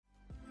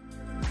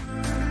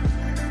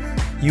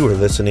You are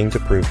listening to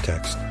Proof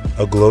Text,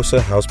 a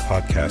Glossa House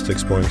podcast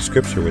exploring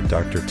Scripture with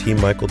Dr. T.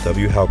 Michael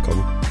W. Halcomb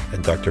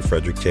and Dr.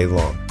 Frederick J.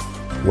 Long.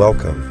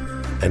 Welcome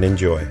and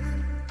enjoy.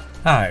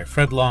 Hi,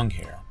 Fred Long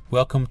here.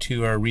 Welcome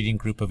to our reading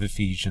group of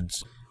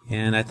Ephesians.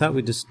 And I thought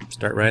we'd just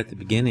start right at the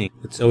beginning.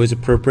 It's always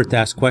appropriate to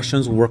ask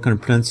questions. We'll work on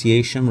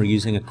pronunciation. We're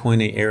using a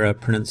Koine era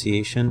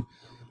pronunciation.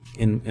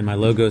 In my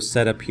logo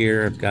setup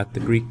here, I've got the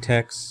Greek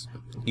text,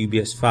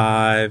 UBS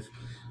 5,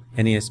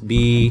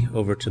 NASB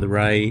over to the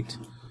right.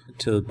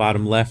 To the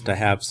bottom left, I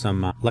have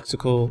some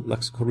lexical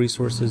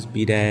resources,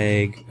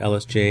 BDAG,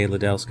 LSJ,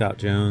 Liddell Scott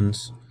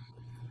Jones,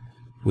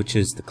 which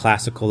is the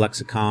classical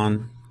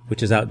lexicon,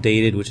 which is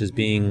outdated, which is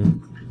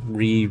being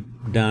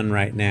redone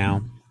right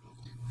now.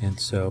 And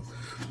so,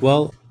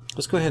 well,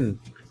 let's go ahead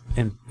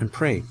and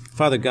pray.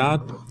 Father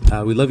God,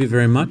 we love you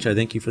very much. I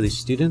thank you for these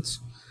students.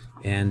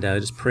 And I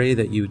just pray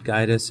that you would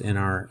guide us in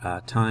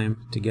our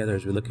time together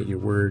as we look at your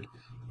word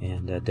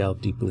and delve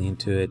deeply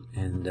into it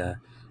and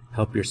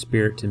help your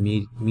Spirit to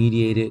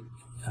mediate it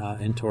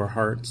into our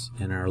hearts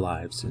and our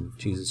lives. In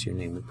Jesus, your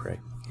name we pray.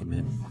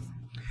 Amen.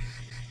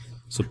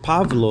 So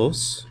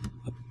Pavlos,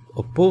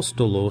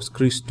 apostolos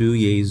Christou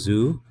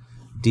Jesu,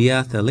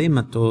 dia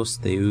thelematos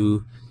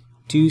Theou,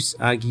 tous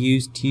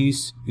agius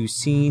tous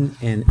usin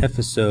en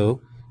Epheso,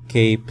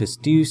 ke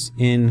pistus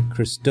in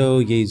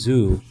Christo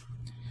Jesu,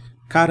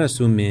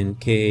 karasumin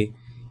ke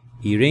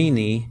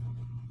Irene,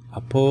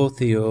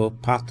 apotheo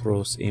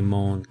patros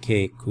emon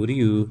ke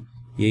kuriou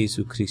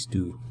Jesu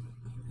Christou.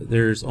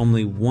 There's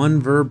only one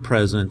verb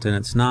present, and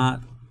it's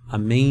not a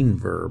main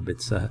verb.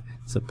 It's a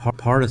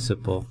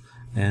participle,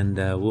 and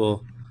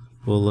we'll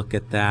look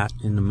at that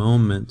in a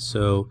moment.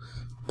 So,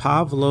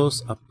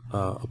 Pavlos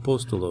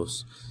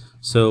apostolos.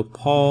 So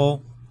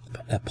Paul,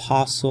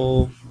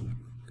 apostle,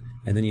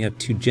 and then you have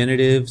two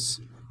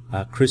genitives,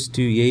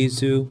 Christou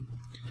Jesu,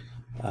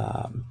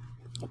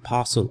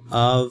 apostle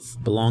of,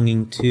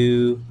 belonging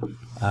to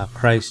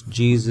Christ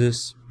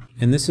Jesus.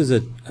 And this is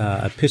a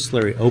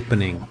epistolary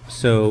opening,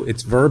 so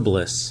it's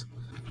verbless.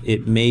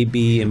 It may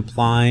be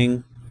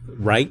implying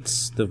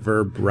writes, the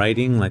verb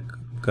writing, like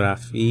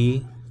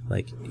graphi,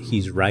 like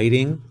he's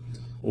writing,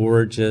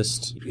 or it's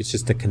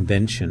just a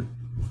convention.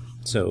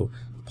 So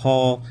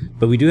Paul,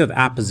 but we do have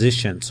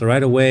apposition. So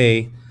right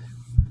away,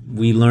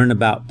 we learn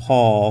about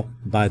Paul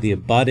by the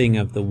abutting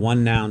of the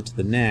one noun to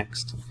the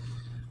next,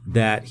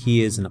 that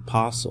he is an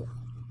apostle.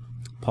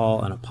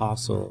 Paul, an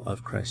apostle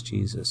of Christ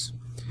Jesus.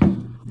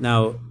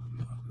 Now,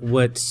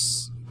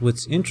 what's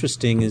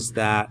interesting is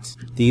that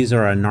these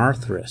are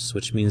anarthrous,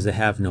 which means they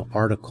have no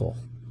article.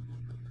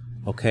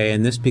 Okay,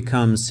 and this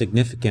becomes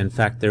significant. In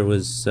fact, there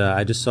was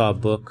I just saw a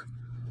book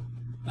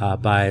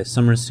by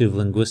Summer Institute of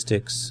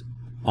Linguistics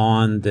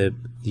on the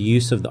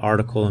use of the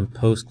article in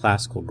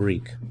post-classical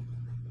Greek.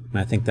 And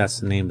I think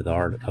that's the name of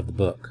the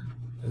book,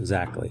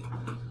 exactly,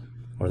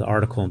 or the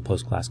article in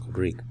post-classical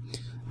Greek.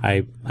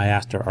 I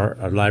asked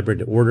our library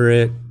to order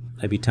it.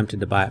 I'd be tempted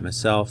to buy it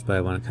myself, but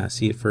I want to kind of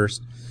see it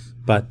first.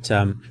 But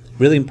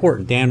really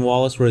important, Dan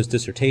Wallace wrote his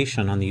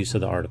dissertation on the use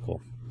of the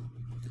article.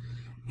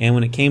 And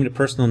when it came to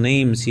personal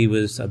names, he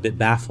was a bit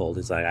baffled.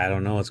 He's like, I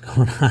don't know what's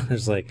going on.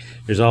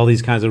 There's all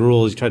these kinds of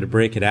rules. He tried to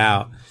break it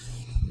out.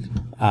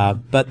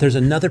 But there's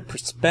another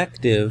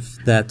perspective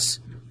that's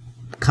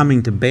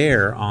coming to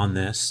bear on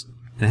this,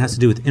 and it has to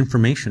do with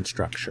information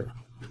structure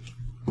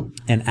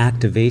and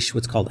activation,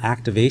 what's called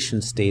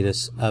activation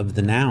status of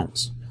the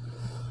nouns.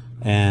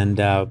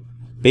 And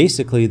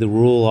basically the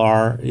rule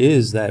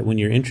is that when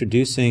you're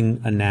introducing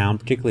a noun,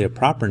 particularly a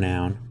proper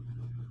noun,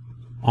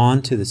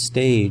 onto the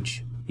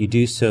stage, you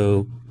do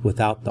so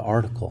without the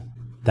article.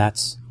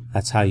 That's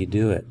how you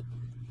do it.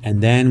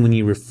 And then when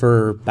you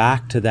refer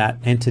back to that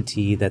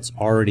entity that's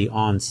already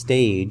on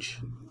stage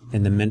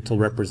in the mental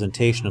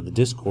representation of the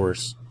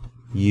discourse,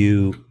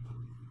 you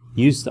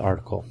use the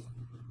article,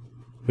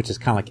 which is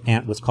kind of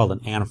like what's called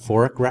an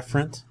anaphoric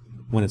referent.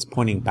 When it's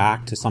pointing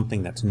back to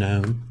something that's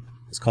known,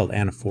 it's called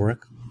anaphoric,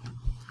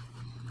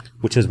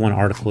 which is one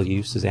article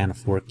use, is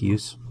anaphoric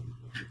use.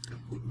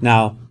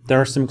 Now,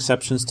 there are some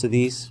exceptions to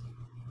these.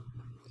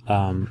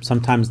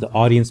 Sometimes the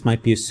audience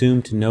might be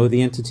assumed to know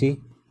the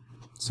entity,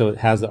 so it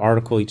has the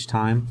article each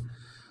time.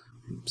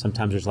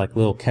 Sometimes there's like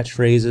little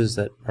catchphrases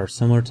that are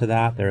similar to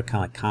that. They're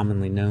kind of like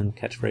commonly known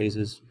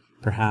catchphrases,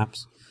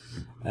 perhaps.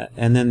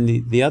 And then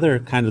the other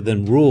kind of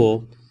then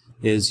rule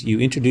is you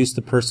introduce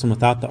the person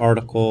without the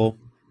article,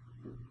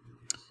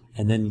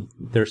 and then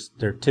they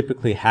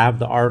typically have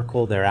the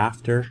article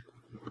thereafter,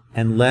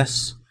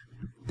 unless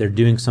they're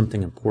doing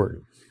something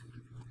important.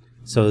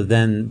 So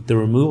then the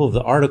removal of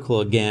the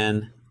article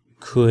again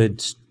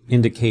could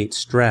indicate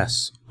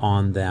stress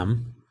on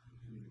them,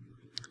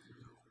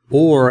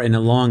 or in a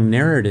long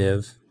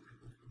narrative,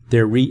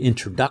 their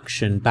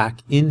reintroduction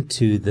back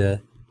into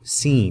the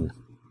scene,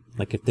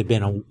 like if they've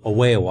been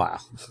away a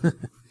while.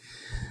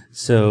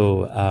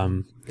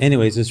 So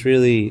anyways, it's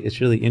really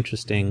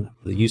interesting,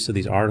 the use of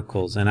these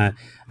articles. And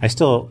I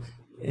still,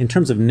 in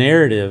terms of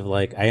narrative,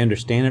 I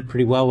understand it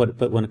pretty well,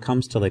 but when it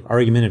comes to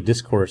argumentative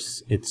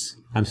discourse,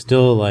 I'm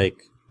still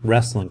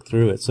wrestling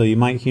through it. So you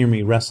might hear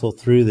me wrestle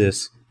through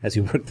this as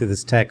you work through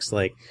this text,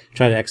 like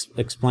try to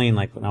explain,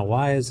 like, now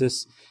why is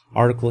this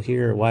article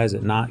here? Why is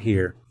it not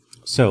here?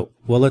 So,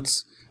 well,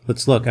 let's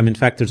look. I mean, in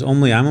fact, I'm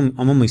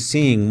only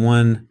seeing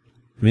one.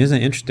 I mean,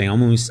 isn't it interesting?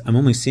 I'm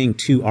only seeing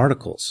two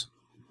articles: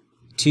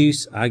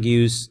 Tius,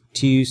 Agius,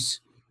 Tius,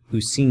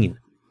 Usin.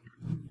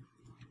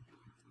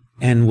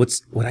 And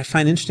what I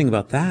find interesting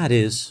about that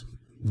is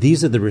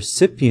these are the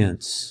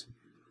recipients.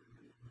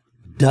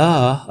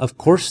 Duh, of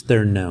course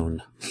they're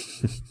known.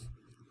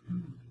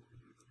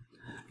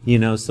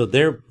 So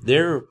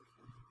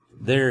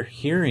they're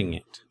hearing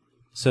it.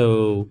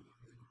 So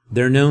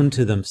they're known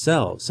to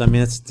themselves. I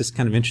mean, it's just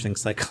kind of interesting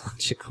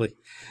psychologically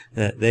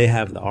that they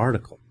have the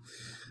article.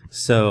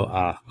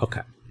 So,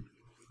 okay.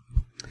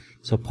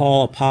 So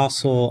Paul,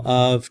 apostle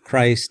of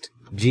Christ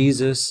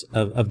Jesus,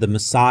 of the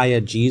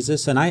Messiah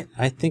Jesus. And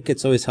I think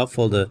it's always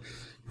helpful to,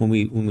 when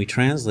we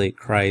translate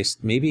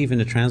Christ, maybe even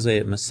to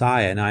translate it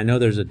Messiah. Now, I know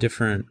there's a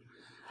different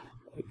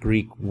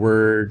Greek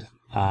word,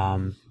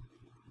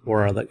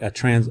 or a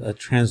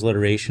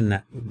transliteration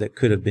that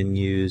could have been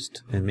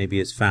used and maybe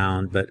is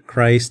found, but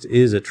Christ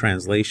is a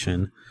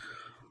translation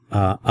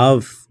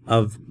of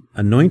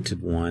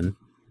anointed one,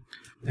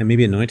 and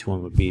maybe anointed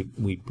one would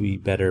be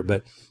better.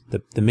 But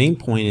the main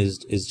point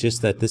is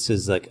just that this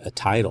is like a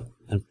title,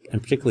 and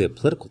particularly a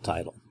political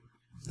title,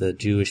 the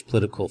Jewish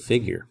political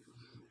figure.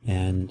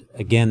 And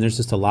again, there's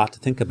just a lot to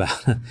think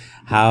about.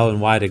 How and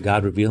why did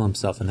God reveal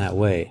himself in that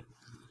way?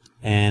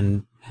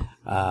 And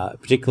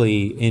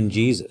particularly in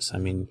Jesus. I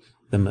mean,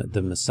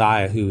 the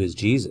Messiah who is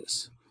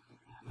Jesus.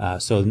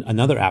 So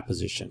another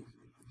apposition.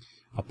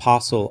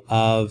 Apostle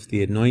of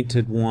the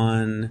Anointed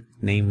One,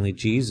 namely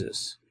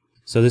Jesus.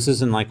 So this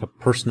isn't like a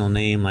personal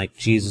name, like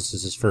Jesus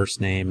is his first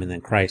name and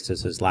then Christ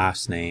is his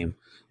last name.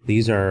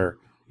 These are,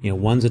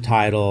 one's a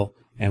title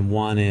and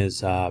one is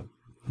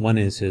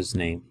his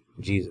name,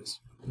 Jesus.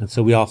 And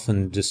so we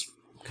often just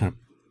kind of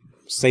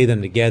say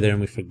them together and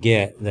we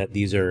forget that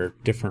these are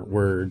different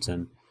words,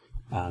 and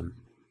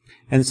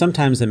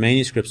sometimes the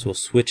manuscripts will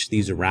switch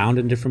these around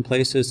in different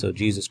places, so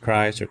Jesus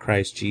Christ or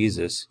Christ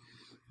Jesus,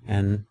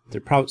 and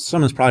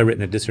someone's probably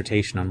written a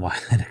dissertation on why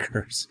that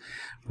occurs,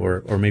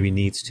 or maybe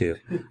needs to.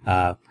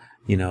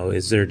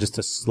 Is there just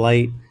a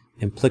slight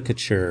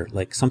implicature,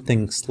 like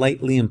something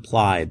slightly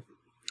implied?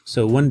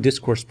 So one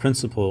discourse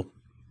principle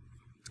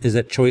is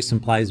that choice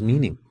implies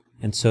meaning.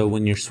 And so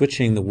when you're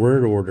switching the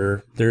word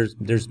order,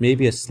 there's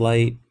maybe a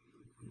slight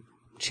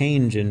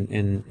change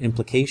in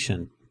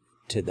implication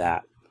to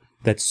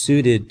that's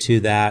suited to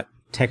that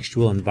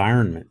textual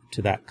environment,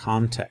 to that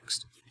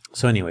context.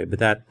 So anyway, but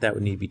that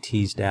would need to be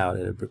teased out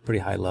at a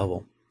pretty high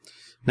level.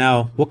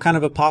 Now, what kind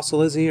of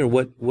apostle is he, or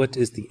what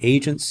is the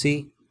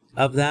agency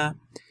of that?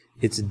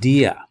 It's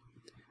dia.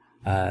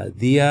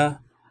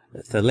 Dia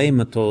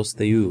thelematos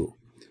theou,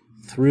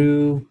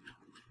 through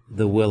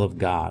the will of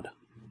God.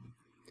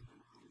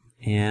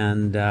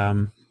 And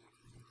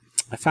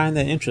I find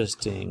that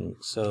interesting.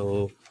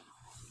 So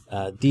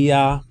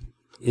dia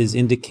is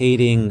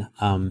indicating,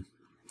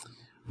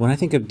 when I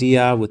think of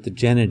dia with the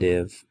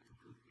genitive,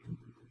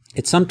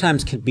 it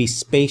sometimes can be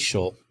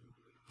spatial,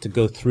 to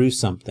go through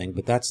something,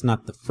 but that's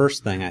not the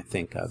first thing I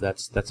think of.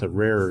 That's a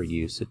rarer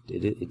use.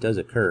 It does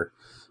occur,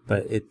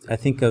 but I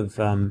think of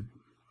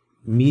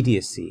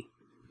mediacy,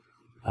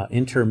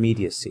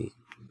 intermediacy,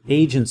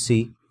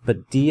 agency.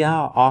 But dia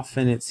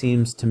often, it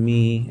seems to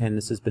me, and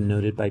this has been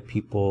noted by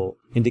people,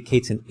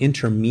 indicates an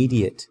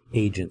intermediate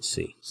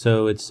agency.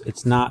 So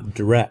it's not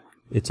direct.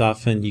 It's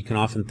often, you can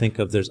often think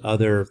of there's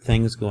other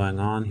things going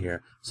on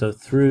here. So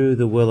through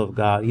the will of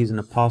God, he's an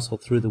apostle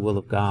through the will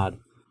of God.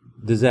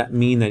 Does that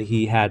mean that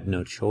he had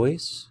no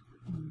choice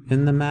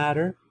in the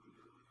matter?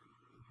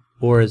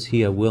 Or is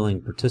he a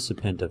willing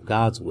participant of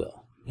God's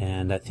will?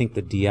 And I think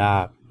the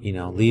dia,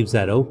 leaves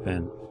that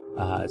open.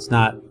 It's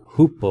not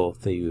hupo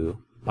theou,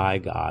 by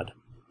God,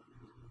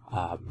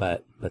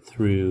 but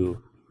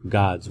through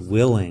God's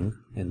willing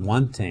and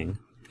wanting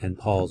and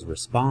Paul's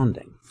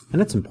responding. And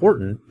that's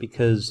important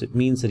because it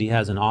means that he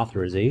has an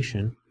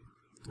authorization.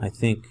 I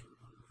think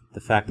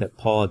the fact that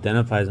Paul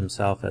identifies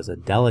himself as a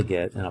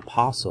delegate, an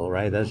apostle,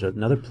 right? That's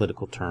another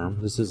political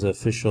term. This is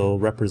official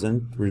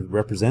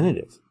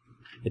representative.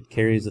 It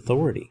carries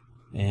authority.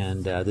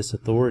 And this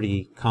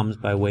authority comes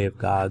by way of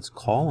God's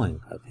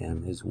calling of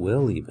him, his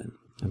will even.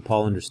 And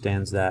Paul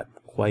understands that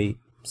quite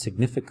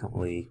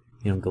significantly.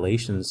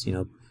 Galatians,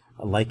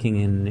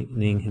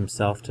 likening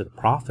himself to the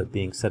prophet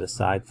being set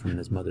aside from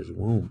his mother's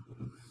womb.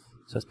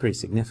 So that's pretty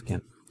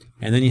significant.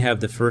 And then you have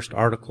the first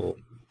article,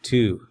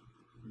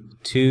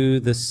 to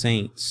the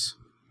saints,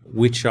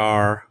 which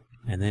are,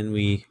 and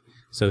then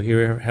so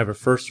here we have a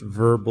first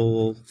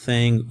verbal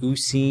thing,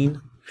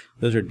 usin.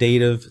 Those are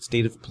dative. It's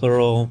dative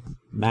plural,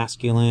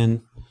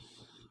 masculine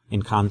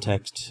in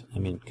context. I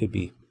mean, it could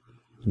be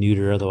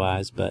neuter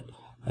otherwise, but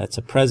it's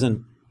a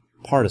present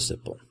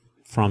participle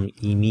from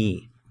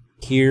imi.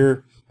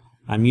 Here,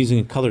 I'm using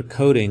a color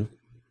coding,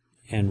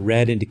 and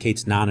red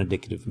indicates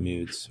non-indicative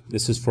moods.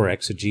 This is for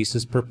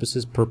exegesis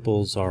purposes.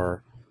 Purples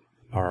are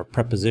our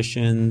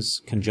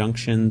prepositions,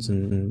 conjunctions,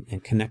 and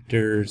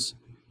connectors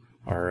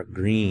are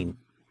green,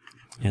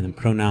 and the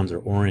pronouns are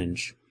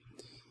orange.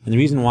 And the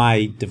reason why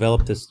I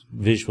developed this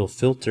visual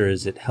filter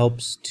is it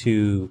helps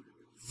to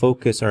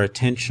focus our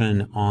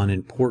attention on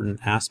important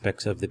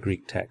aspects of the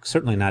Greek text.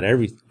 Certainly not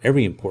every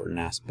important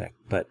aspect,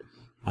 but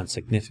on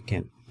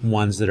significant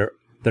ones that are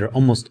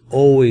almost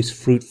always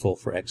fruitful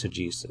for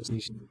exegesis.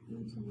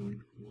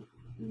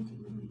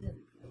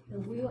 The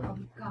will of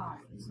God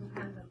is a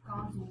kind of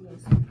God's will.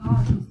 So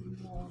God is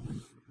more,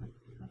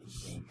 how to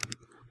say,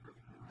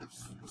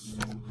 is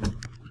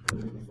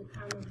a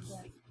kind of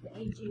the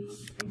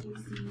agency to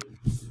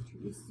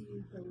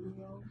receive the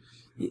will.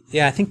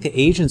 Yeah, I think the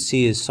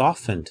agency is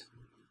softened.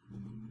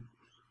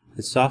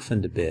 It's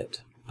softened a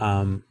bit.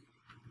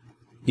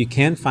 You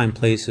can find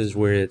places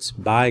where it's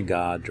by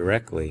God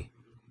directly,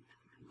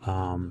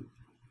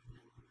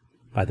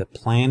 by the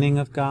planning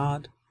of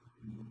God.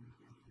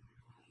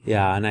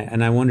 Yeah,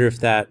 and I wonder if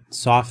that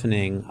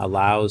softening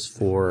allows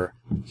for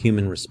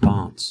human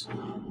response.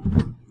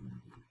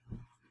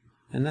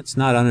 And that's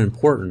not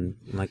unimportant.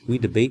 Like, we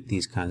debate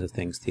these kinds of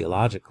things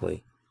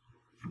theologically,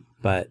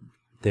 but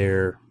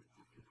there's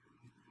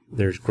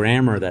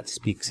grammar that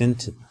speaks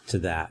into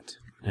that.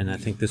 And I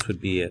think this would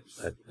be a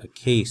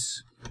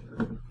case.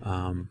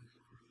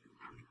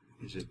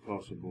 Is it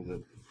possible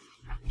that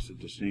it's a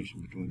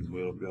distinction between the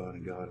will of God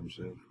and God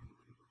himself?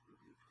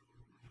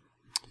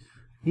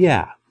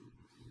 Yeah.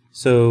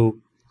 So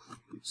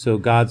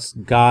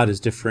God is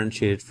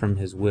differentiated from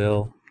his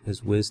will,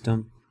 his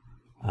wisdom.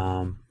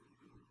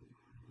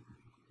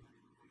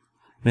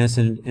 It's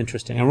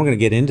interesting, and we're going to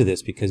get into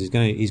this because he's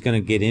going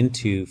to get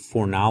into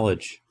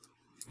foreknowledge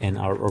and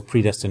or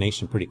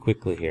predestination pretty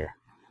quickly here.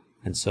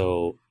 And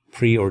so,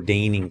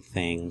 preordaining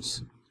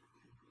things,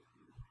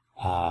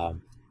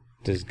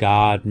 does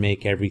God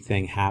make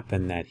everything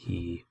happen that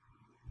he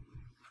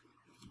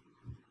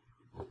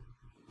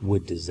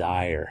would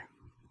desire?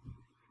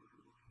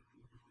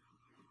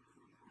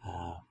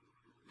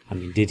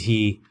 Did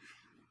he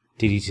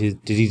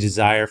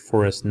desire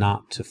for us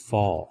not to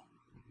fall?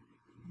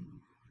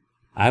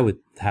 I would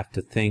have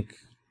to think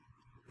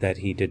that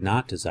he did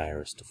not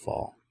desire us to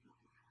fall,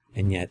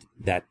 and yet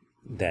that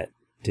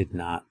did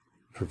not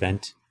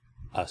prevent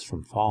us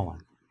from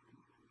falling.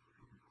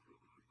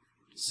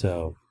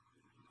 So,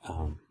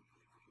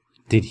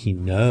 did he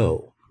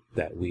know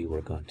that we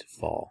were going to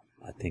fall?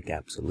 I think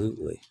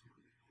absolutely.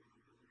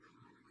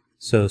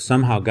 So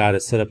somehow God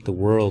has set up the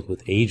world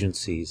with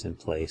agencies in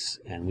place,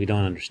 and we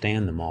don't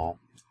understand them all.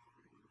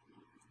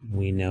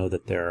 We know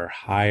that there are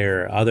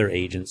higher other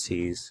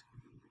agencies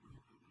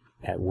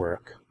at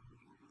work,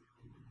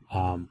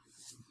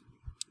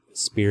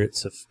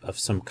 spirits of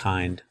some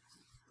kind,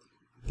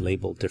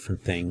 labeled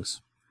different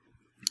things.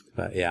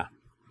 But yeah.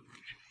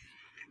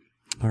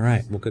 All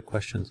right. Well, good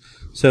questions.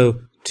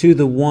 So to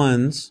the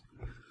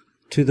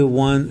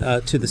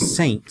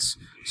saints.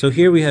 So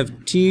here we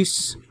have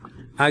tis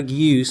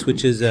agios,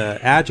 which is an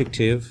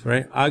adjective,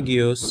 right?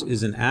 Agios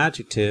is an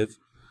adjective.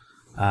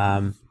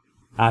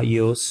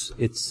 Agios,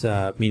 it's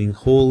meaning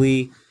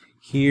holy.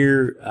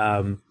 Here,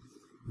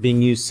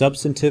 being used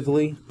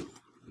substantively,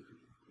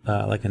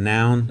 like a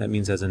noun. That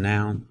means as a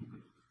noun.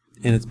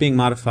 And it's being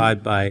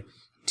modified by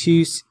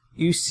tis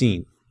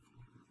eusin.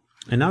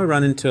 And now we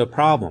run into a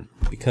problem,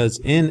 because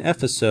in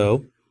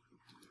Ephesus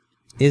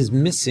is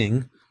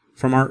missing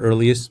from our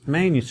earliest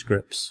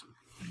manuscripts.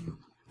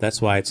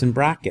 That's why it's in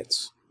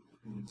brackets.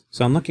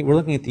 So we're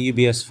looking at the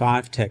UBS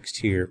 5 text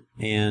here,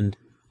 and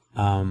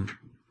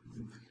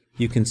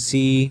you can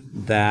see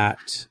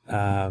that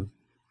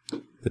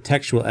the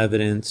textual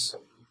evidence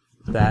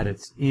that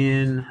it's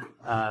in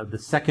the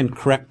second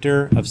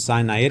corrector of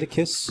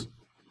Sinaiticus.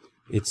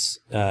 It's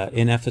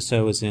in Ephesus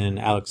is in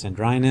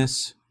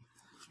Alexandrinus.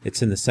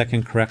 It's in the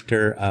second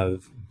corrector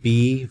of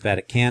B.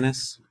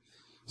 Vaticanus.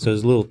 So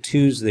those little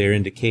twos there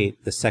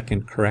indicate the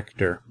second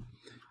corrector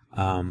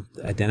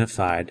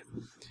identified.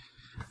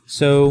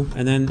 So,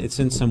 and then it's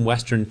in some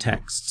Western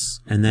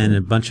texts, and then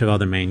a bunch of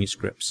other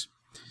manuscripts.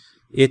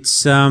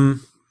 It's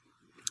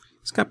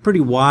got pretty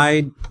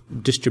wide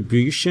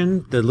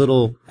distribution. The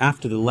little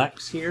after the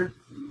lex here,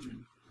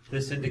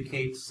 this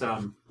indicates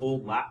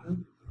Old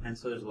Latin, and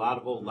so there's a lot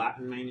of Old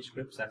Latin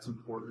manuscripts. That's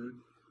important.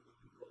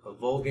 A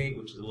Vulgate,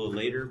 which is a little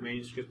later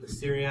manuscript, the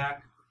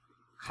Syriac,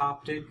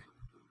 Coptic.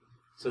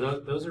 So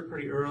those are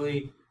pretty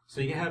early.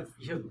 So you're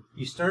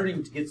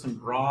starting to get some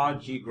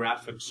broad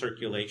geographic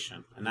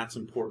circulation, and that's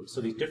important. So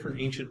these different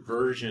ancient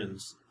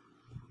versions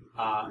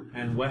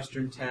and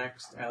Western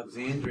text,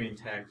 Alexandrian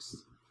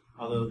texts,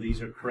 although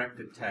these are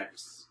corrected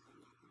texts,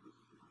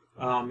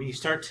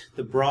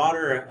 the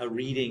broader a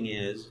reading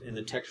is in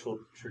the textual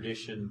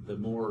tradition, the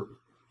more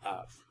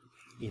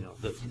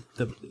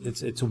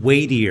it's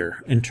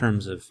weightier in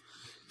terms of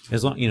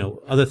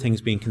other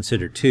things being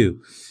considered too.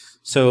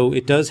 So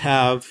it does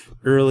have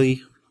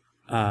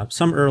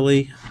some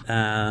early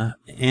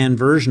and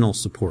versional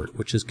support,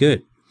 which is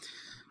good.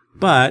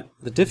 But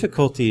the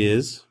difficulty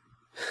is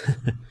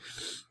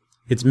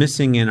it's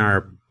missing in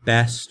our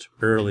best,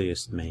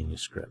 earliest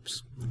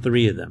manuscripts,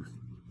 3 of them.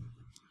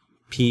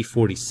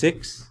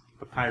 P46,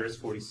 Papyrus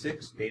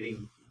 46,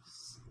 dating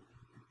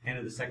end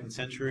of the 2nd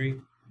century,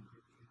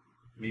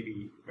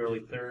 maybe early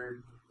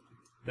third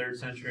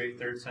century.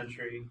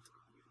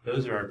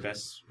 Those are our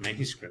best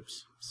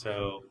manuscripts.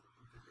 So,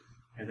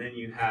 and then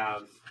you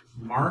have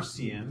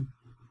Marcion,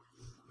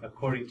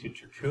 according to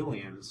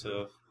Tertullian.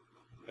 So,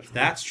 if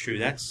that's true,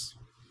 that's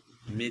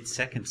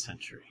mid-2nd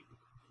century.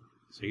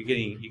 So you're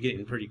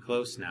getting pretty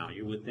close now.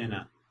 You're within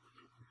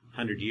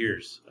 100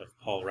 years of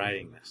Paul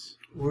writing this.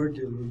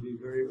 Origen would be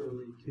very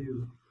early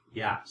too.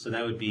 Yeah, so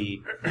that would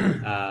be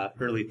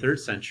early 3rd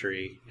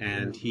century,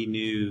 and he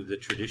knew the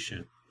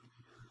tradition.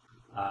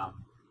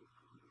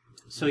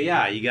 So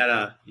yeah, you got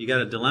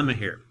a dilemma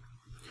here.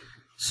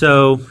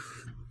 So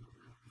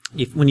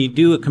when you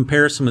do a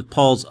comparison with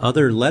Paul's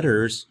other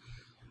letters,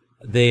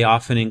 they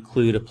often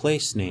include a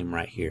place name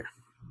right here.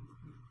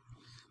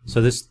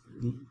 So this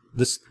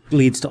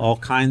leads to all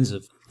kinds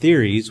of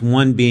theories,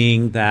 one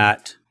being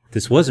that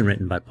this wasn't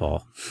written by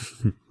Paul,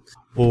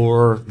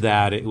 or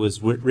that it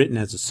was written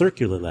as a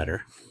circular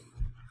letter,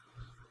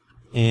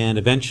 and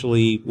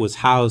eventually was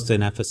housed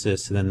in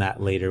Ephesus, and then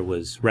that later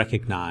was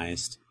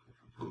recognized.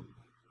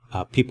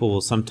 People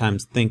will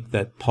sometimes think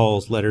that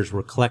Paul's letters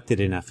were collected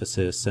in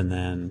Ephesus, and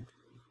then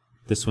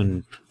this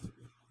one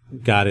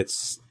got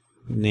its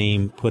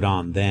name put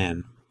on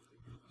then.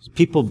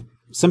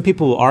 Some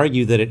people will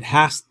argue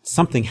that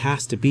something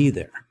has to be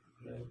there.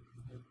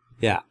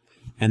 Yeah,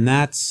 and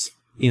that's,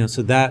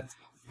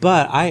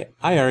 but I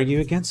argue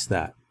against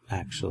that,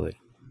 actually.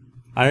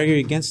 I argue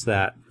against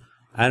that.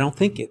 I don't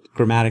think it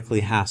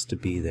grammatically has to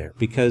be there,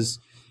 because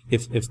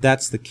if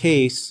that's the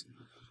case,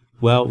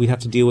 well, we have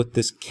to deal with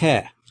this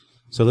ke.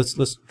 So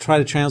let's try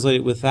to translate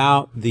it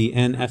without the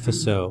en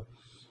Epheso.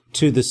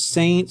 To the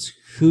saints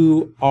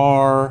who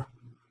are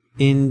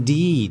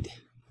indeed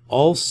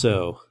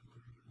also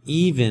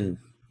even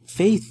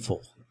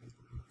faithful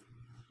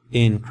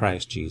in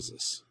Christ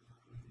Jesus.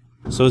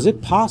 So is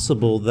it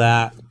possible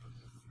that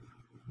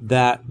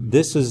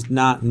this is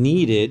not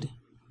needed,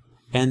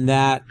 and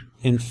that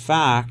in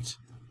fact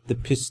the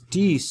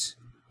pistis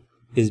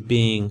is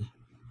being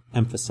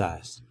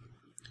emphasized?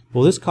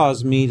 Well, this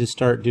caused me to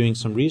start doing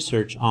some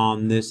research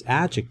on this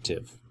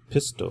adjective,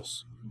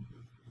 pistos.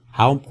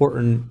 How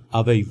important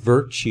of a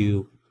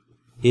virtue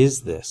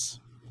is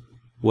this?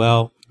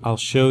 Well, I'll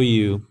show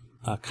you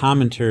a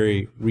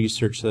commentary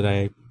research that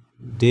I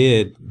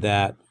did,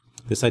 that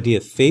this idea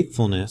of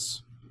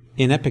faithfulness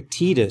in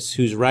Epictetus,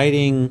 who's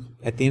writing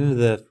at the end of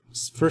the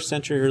 1st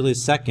century, early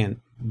 2nd,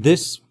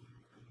 this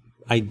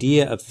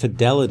idea of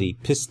fidelity,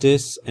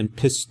 pistis and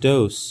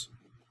pistos,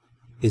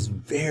 is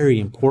very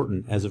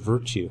important as a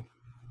virtue.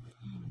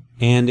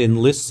 And in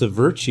lists of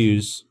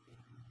virtues,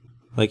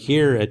 like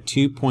here at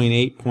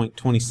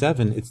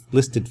 2.8.27, it's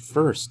listed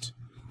first.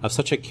 Of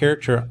such a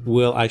character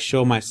will I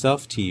show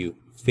myself to you,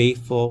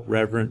 faithful,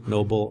 reverent,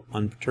 noble,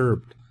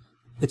 unperturbed.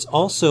 It's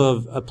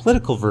also a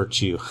political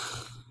virtue.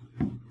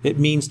 It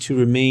means to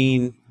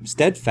remain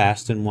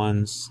steadfast in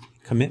one's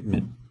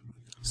commitment.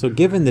 So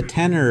given the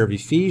tenor of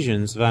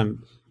Ephesians,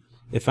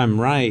 if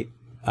I'm right,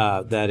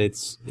 that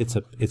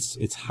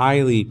it's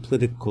highly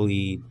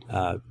politically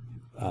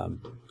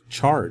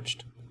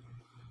charged,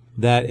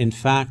 that in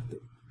fact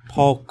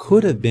Paul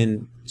could have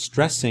been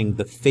stressing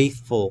the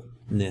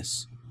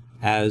faithfulness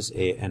as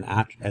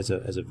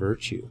a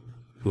virtue,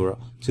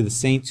 to the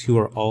saints who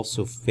are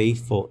also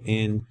faithful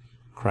in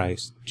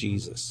Christ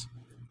Jesus.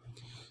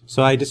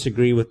 So I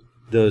disagree with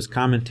those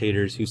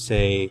commentators who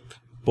say,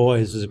 boy,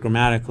 this is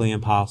grammatically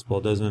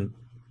impossible.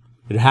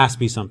 It has to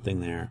be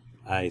something there.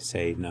 I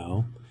say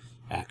no.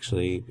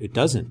 Actually, it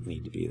doesn't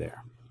need to be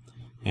there.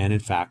 And in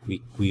fact,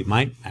 we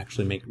might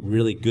actually make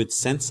really good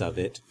sense of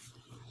it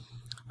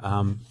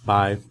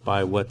by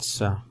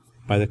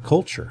the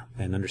culture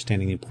and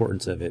understanding the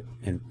importance of it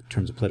in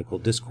terms of political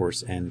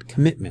discourse and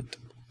commitment,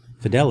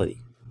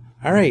 fidelity.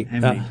 All right. How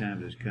many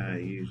times is Kai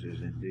used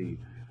as indeed?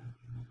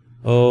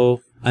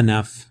 Oh,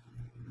 enough.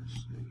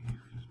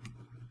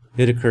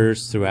 It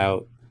occurs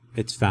throughout.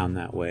 It's found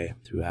that way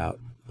throughout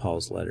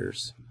Paul's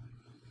letters.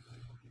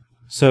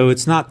 So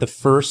it's not the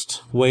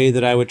first way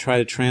that I would try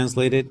to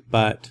translate it,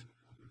 but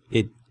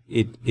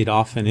it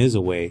often is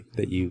a way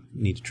that you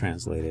need to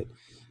translate it.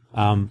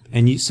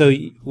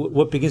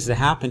 What begins to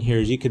happen here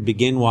is you could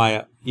begin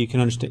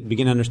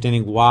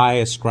understanding why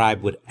a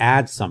scribe would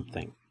add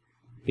something,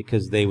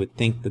 because they would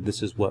think that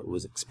this is what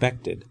was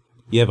expected.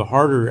 You have a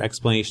harder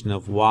explanation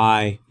of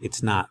why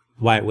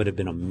it would have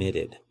been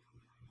omitted.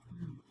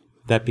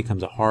 That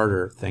becomes a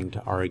harder thing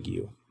to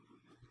argue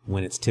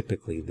when it's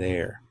typically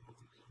there.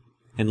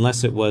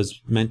 Unless it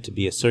was meant to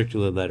be a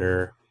circular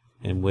letter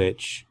in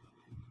which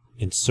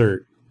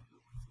insert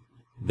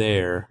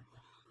there.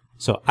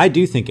 So I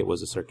do think it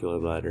was a circular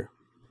letter,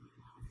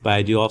 but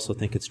I do also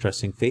think it's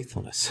stressing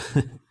faithfulness.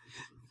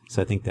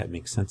 So I think that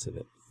makes sense of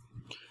it.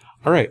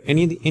 All right,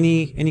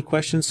 any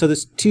questions? So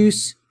this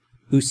tous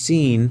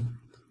usin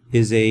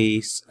is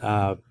a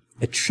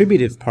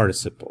attributive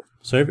participle.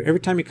 So every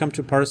time you come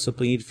to a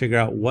participle, you need to figure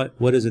out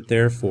what is it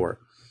there for.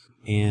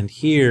 And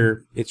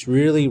here, it's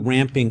really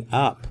ramping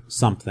up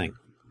something.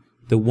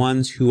 the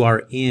ones who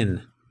are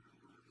in.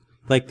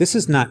 Like, this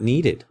is not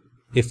needed.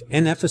 If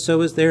en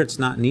Epheso is there, it's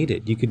not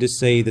needed. You could just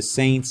say the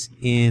saints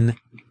in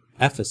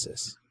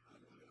Ephesus.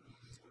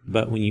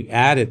 But when you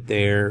add it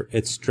there,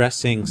 it's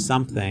stressing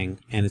something,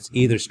 and it's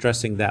either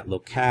stressing that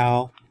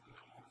locale,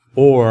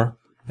 or,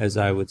 as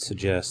I would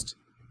suggest,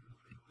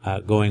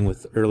 going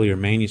with earlier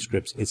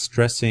manuscripts, it's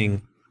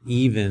stressing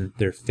even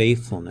their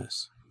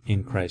faithfulness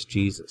in Christ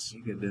Jesus.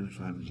 You can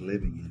identify them as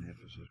living in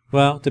Ephesus.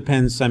 Well, it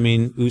depends. I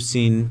mean,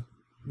 usin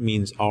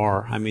means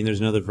are. I mean, there's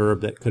another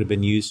verb that could have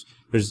been used.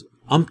 There's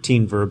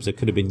umpteen verbs that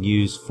could have been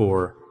used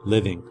for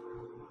living.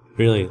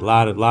 Really, a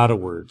lot of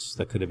words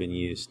that could have been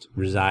used.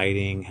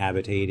 Residing,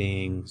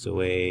 habitating,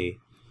 zoe,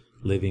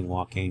 living,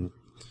 walking.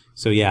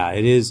 So yeah,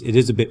 it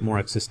is a bit more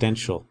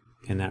existential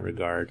in that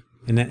regard.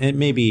 And it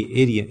may be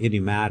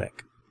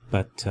idiomatic.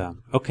 But,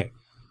 okay.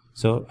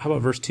 So how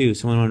about verse 2?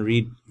 Someone want to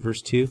read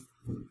verse 2?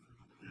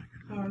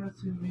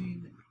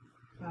 Karasumin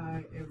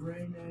by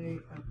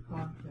Irene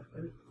upon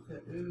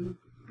Theou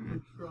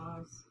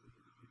Petros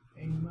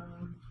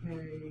Amen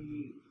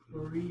K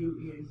Gloriu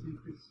Jesu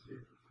Christu.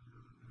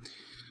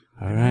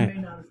 All right. I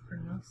may not have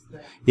pronounced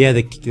that. Yeah,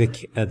 the ke.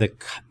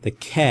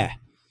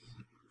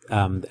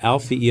 The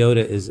alpha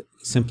iota is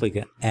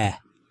simply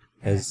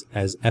as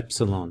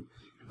epsilon.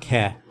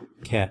 Ke.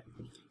 Ke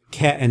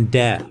and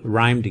de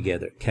rhyme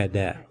together. Ke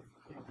de.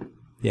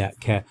 Yeah,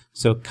 ke.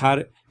 So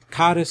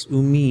charis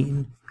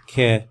umin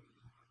ke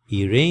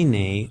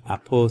Irene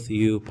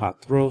apotheou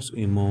patros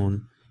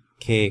imon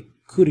ke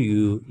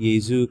kuriou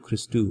Jesu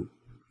Christu.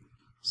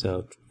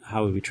 So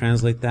how would we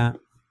translate that?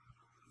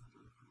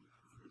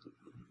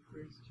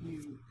 Grace to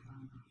you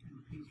and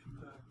peace from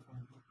God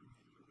Father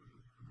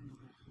and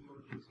the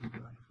Lord Jesus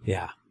Christ.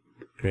 Yeah,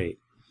 great.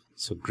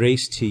 So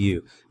grace to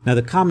you. Now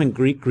the common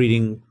Greek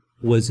greeting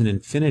was an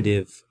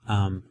infinitive,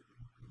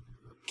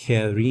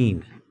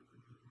 kerin.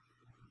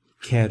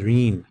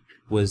 Kerin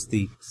was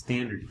the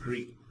standard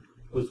Greek.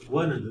 It was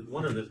one of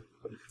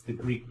the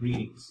Greek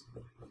greetings,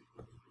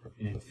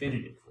 an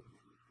infinitive.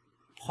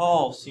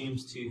 Paul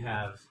seems to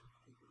have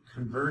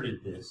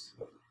converted this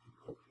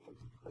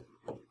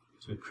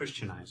to a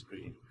Christianized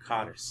greeting,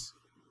 charis.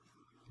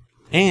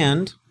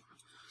 And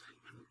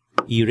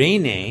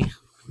Irene,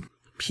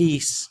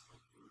 peace,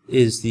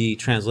 is the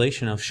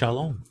translation of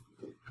shalom,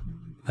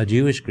 a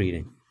Jewish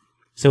greeting.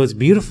 So what's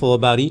beautiful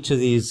about each of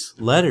these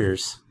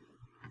letters,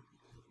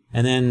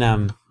 and then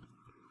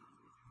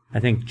I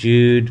think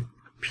Jude,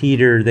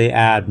 Peter, they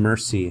add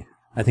mercy.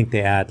 I think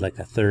they add like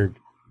a third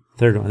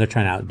one. They're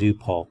trying to outdo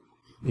Paul.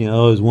 You know,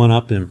 always one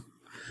up him.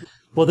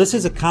 Well, this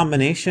is a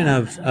combination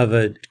of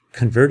a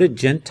converted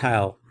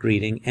Gentile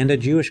greeting and a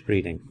Jewish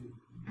greeting.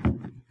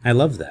 I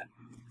love that.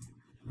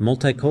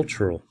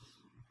 Multicultural.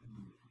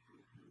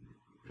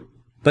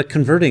 But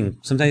converting,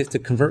 sometimes you have to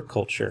convert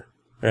culture,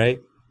 right?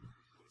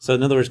 So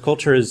in other words,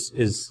 culture is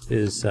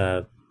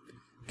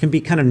can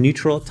be kind of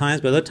neutral at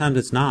times, but other times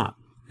it's not.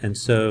 And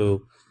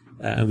so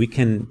we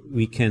can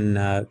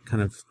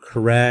kind of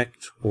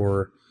correct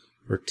or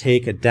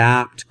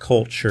adapt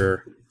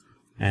culture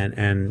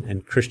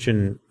and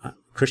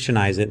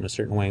Christianize it in a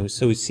certain way.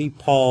 So we see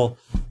Paul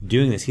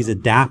doing this. He's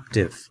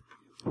adaptive.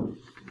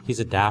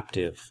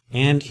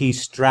 And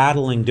he's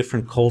straddling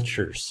different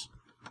cultures.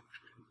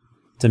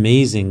 It's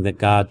amazing that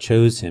God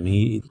chose him.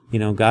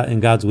 God in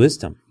God's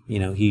wisdom,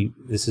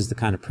 this is the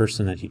kind of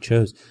person that he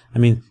chose. I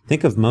mean,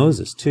 think of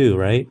Moses too,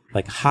 right?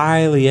 Like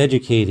highly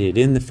educated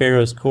in the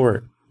Pharaoh's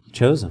court. He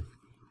chose him.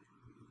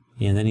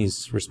 And then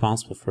he's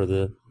responsible for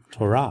the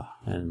Torah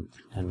and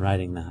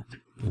writing that,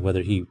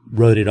 whether he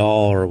wrote it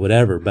all or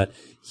whatever. But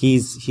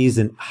he's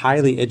a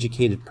highly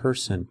educated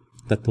person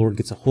that the Lord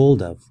gets a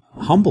hold of.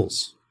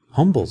 Humbles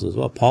as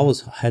well. Paul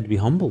had to be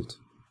humbled.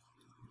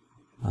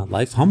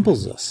 Life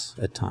humbles us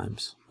at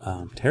times,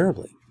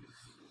 terribly.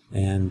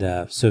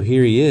 And so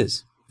here he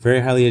is,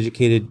 very highly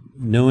educated,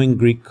 knowing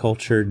Greek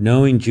culture,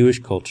 knowing Jewish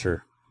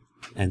culture,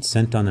 and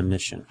sent on a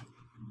mission.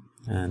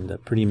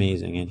 And pretty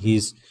amazing. And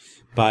he's,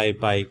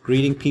 by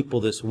greeting people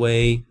this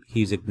way,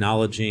 he's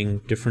acknowledging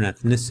different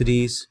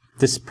ethnicities.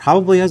 This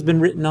probably has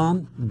been written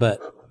on, but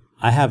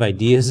I have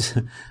ideas.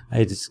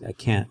 I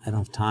can't, I don't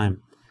have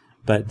time.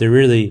 But there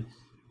really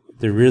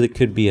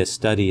could be a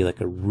study,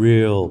 like a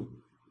real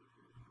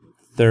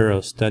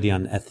thorough study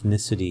on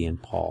ethnicity in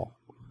Paul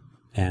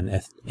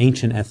and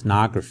ancient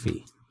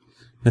ethnography.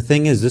 The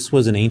thing is, this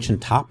was an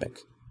ancient topic.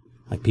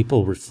 Like,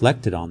 people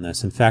reflected on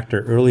this. In fact,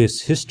 our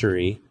earliest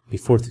history,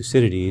 before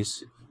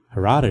Thucydides,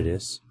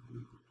 Herodotus,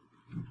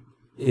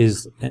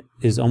 is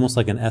almost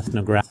like an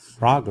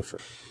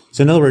ethnographer.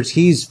 So in other words,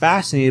 he's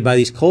fascinated by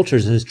these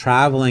cultures and is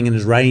traveling and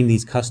is writing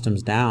these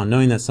customs down,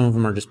 knowing that some of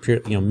them are just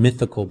pure,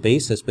 mythical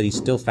basis, but he's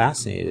still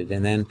fascinated,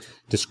 and then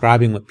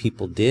describing what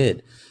people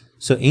did.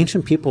 So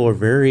ancient people were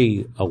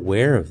very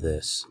aware of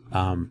this.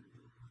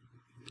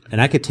 And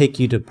I could take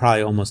you to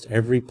probably almost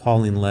every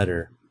Pauline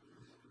letter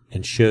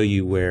and show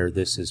you where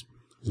this is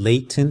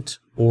latent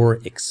or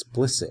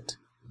explicit.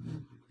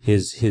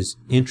 His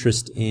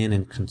interest in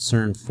and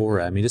concern for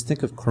it. I mean, just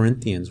think of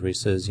Corinthians, where he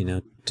says,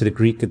 to the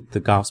Greek, the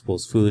gospel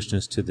is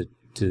foolishness, to the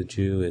to the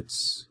Jew,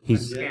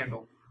 he's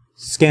Scandal.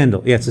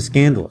 scandal. Yeah, it's a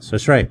scandalous.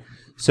 That's right.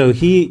 So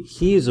he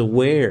is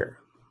aware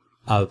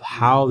of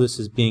how this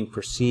is being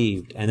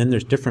perceived, and then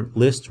there's different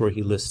lists where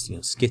he lists,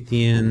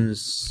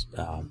 Scythians.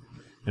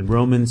 In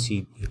Romans,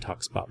 he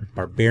talks about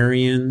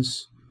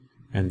barbarians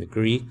and the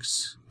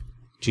Greeks,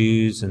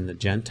 Jews and the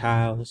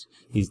Gentiles.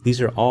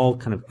 These are all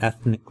kind of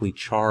ethnically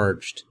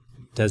charged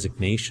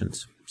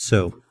designations.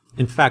 So,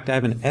 in fact, I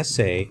have an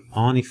essay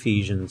on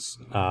Ephesians,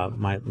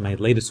 my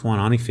latest one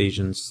on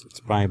Ephesians. It's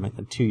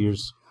probably 2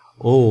 years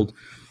old,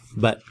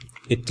 but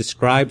it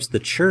describes the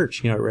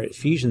church.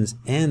 Ephesians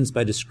ends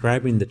by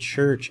describing the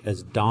church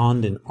as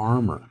donned in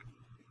armor,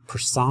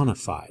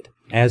 personified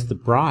as the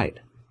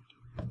bride.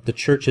 The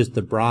church is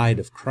the bride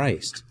of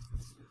Christ.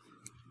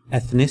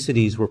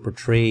 Ethnicities were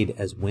portrayed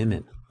as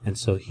women. And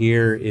so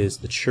here is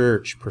the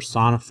church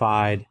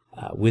personified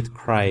with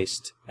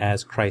Christ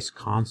as Christ's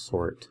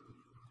consort.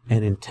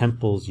 And in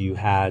temples you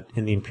had,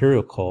 in the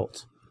imperial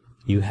cult,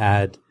 you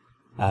had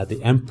the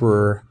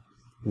emperor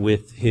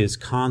with his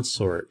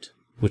consort,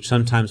 which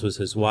sometimes was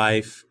his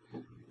wife,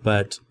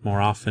 but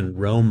more often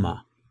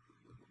Roma.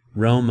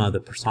 Roma, the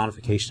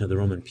personification of the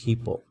Roman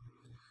people,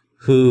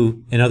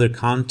 who in other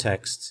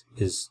contexts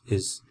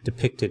is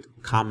depicted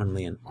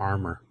commonly in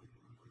armor.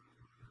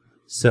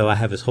 So I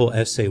have this whole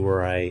essay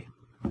where I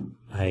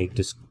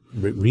just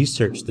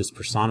research this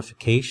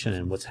personification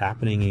and what's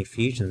happening in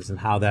Ephesians and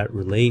how that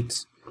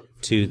relates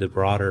to the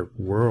broader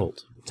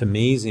world. It's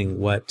amazing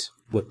what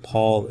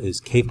Paul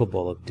is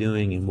capable of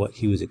doing and what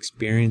he was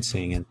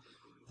experiencing. And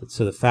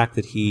so the fact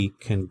that he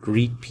can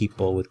greet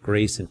people with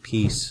grace and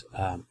peace,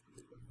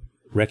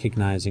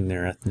 recognizing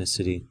their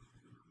ethnicity.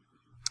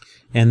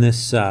 And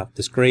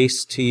this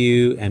grace to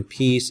you and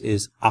peace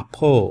is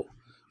apo,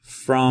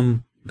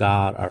 from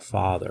God our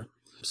Father.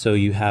 So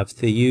you have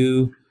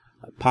theou,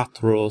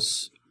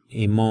 patros,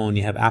 imon.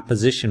 You have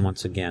apposition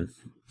once again,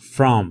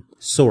 from,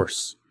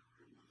 source,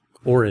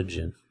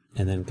 origin,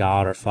 and then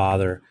God our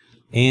Father,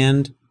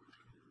 and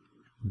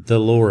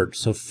the Lord.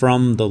 So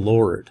from the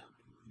Lord,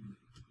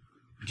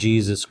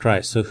 Jesus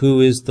Christ. So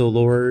who is the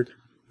Lord?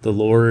 The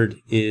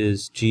Lord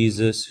is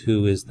Jesus,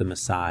 who is the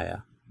Messiah,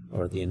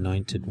 or the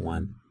Anointed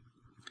One.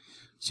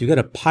 So you've got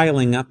a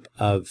piling up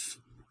of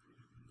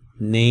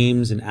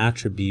names and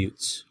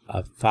attributes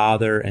of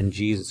Father and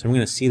Jesus. And we're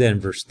going to see that in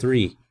verse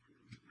 3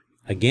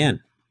 again.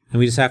 And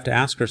we just have to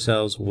ask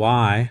ourselves,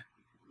 why?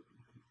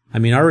 I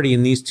mean, already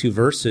in these two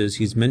verses,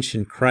 he's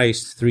mentioned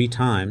Christ 3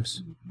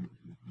 times,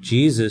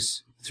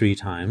 Jesus 3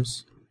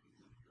 times,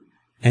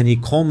 and he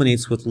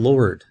culminates with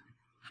Lord.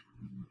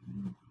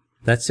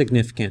 That's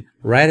significant.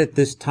 Right at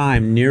this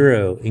time,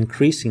 Nero,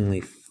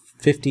 increasingly,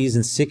 50s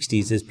and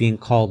 60s, is being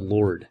called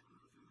Lord.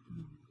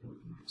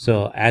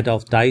 So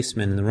Adolf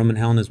Deisman, in the Roman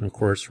Hellenism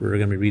course, we're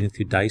going to be reading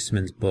through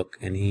Deisman's book,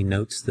 and he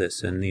notes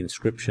this in the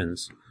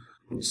inscriptions.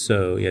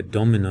 So,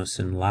 Dominus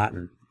in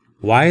Latin.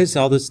 Why is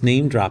all this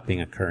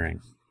name-dropping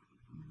occurring?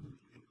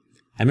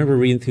 I remember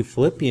reading through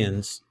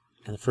Philippians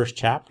in the first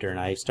chapter, and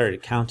I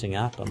started counting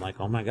up. I'm like,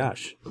 oh my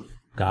gosh,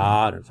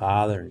 God and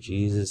Father and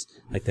Jesus,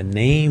 like the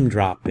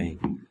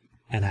name-dropping.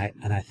 And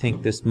I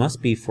think this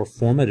must be for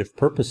formative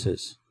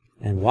purposes.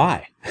 And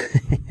why?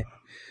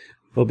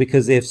 Well,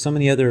 because they have so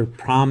many other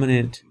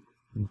prominent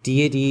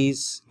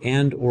deities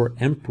and or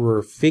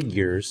emperor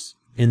figures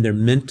in their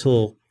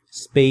mental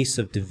space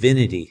of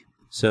divinity.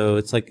 So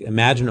it's like,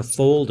 imagine a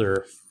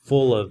folder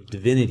full of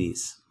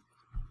divinities.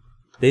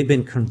 They've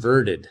been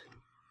converted.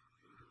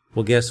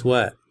 Well, guess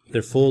what?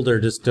 Their folder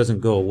just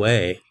doesn't go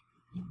away.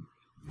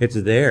 It's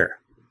there.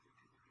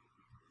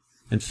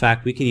 In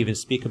fact, we could even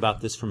speak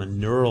about this from a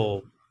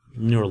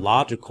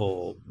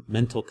neurological,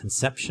 mental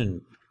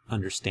conception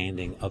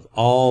understanding of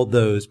all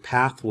those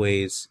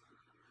pathways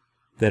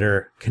that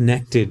are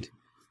connected,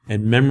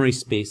 and memory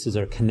spaces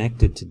are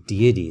connected to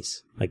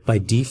deities. Like by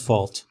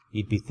default,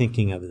 you'd be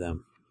thinking of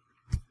them,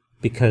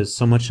 because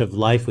so much of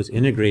life was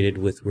integrated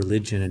with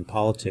religion and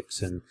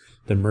politics and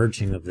the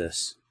merging of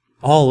this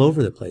all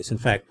over the place. In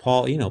fact,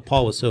 Paul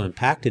was so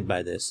impacted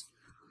by this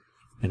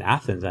in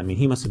Athens. I mean,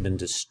 he must have been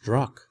just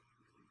struck.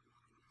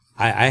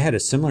 I had a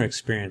similar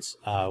experience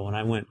when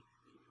I went,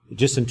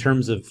 just in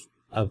terms of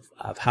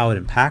how it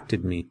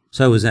impacted me.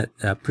 So I was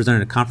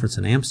presenting at a conference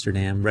in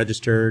Amsterdam,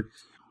 registered,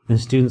 and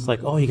the student's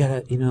like, oh, you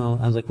gotta,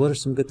 I was like, what are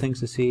some good things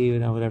to see,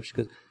 whatever. She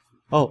goes,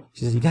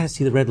 she says, you gotta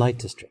see the red light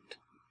district.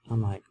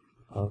 I'm like,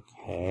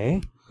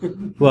 okay.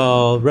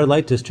 Well, red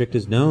light district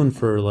is known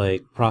for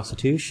like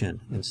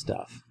prostitution and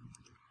stuff.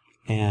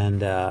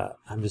 And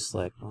I'm just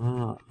like,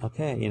 oh,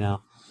 okay,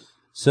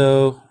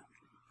 So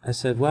I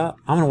said, well,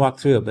 I'm going to walk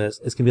through it, but it's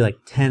going to be like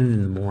 10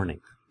 in the morning.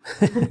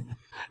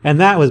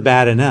 And that was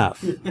bad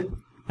enough.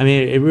 I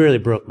mean, it really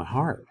broke my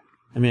heart.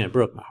 It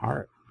broke my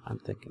heart. I'm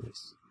thinking,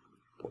 these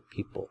poor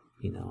people,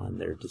 and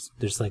they're just,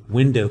 there's like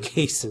window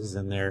cases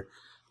and they're,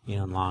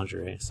 in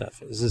lingerie and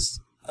stuff. It's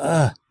just,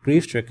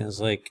 grief-stricken. It's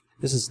like,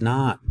 this is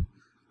not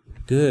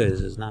good.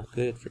 This is not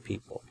good for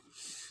people.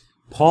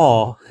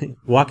 Paul,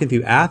 walking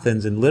through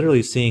Athens and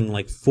literally seeing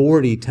like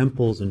 40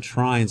 temples and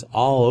shrines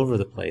all over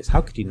the place.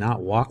 How could you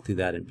not walk through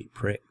that and be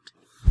pricked?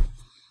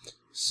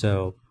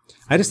 So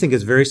I just think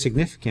it's very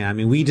significant. I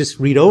mean, we just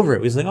read over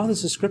it. We're like, oh,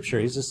 this is Scripture.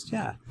 He's just,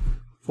 yeah.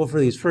 Well, for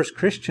these first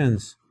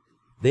Christians,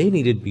 they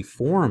needed to be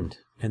formed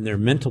in their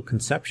mental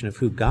conception of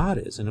who God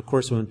is. And of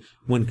course,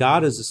 when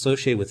God is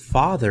associated with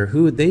Father,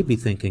 who would they be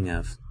thinking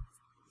of?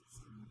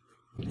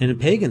 In a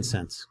pagan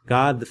sense,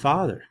 God the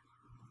Father.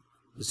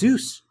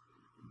 Zeus.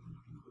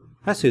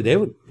 That's who they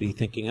would be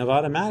thinking of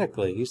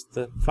automatically. He's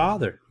the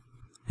Father.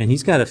 And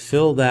he's got to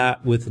fill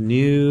that with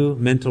new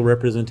mental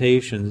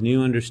representations,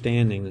 new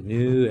understandings,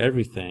 new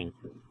everything.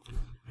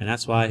 And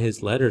that's why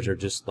his letters are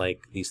just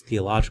like these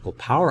theological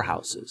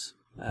powerhouses,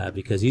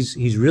 because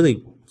he's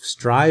really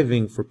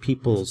striving for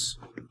people's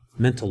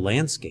mental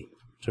landscape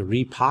to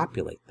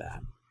repopulate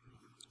that.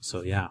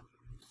 So yeah.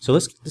 So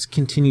let's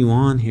continue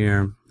on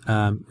here. So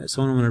I'm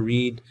going to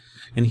read,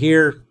 and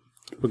here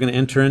we're going to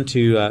enter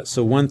into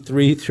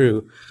 1:3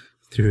 through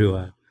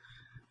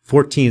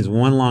 14 is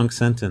one long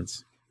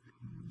sentence.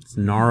 It's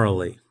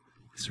gnarly.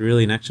 It's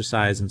really an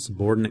exercise in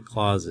subordinate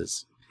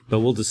clauses. But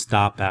we'll just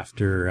stop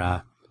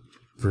after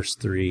verse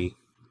 3.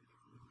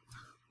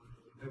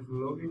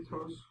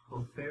 Ευλόγητος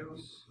ο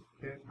Θεός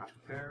και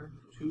πατέρ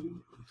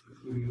του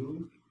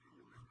Κυρίου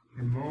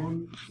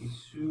εμών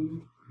Ιησού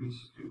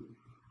Χριστού,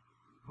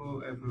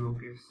 ο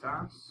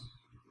ευλογήσας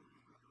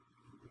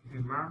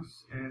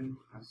εμάς εν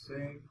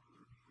πασέ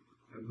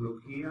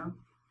ευλογία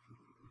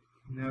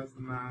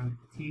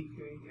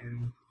πνευματική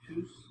εν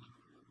τους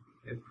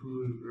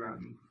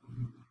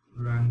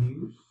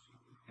επουρανίους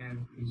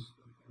εν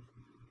Χριστού.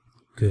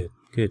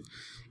 Good.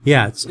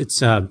 Yeah,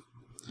 it's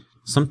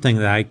something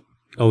that I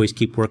always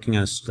keep working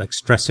on, is like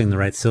stressing the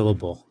right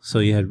syllable. So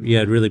you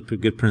had really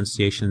good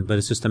pronunciation, but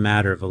it's just a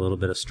matter of a little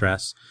bit of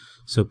stress.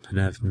 So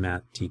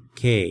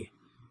pneumatike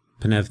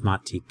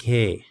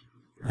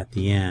at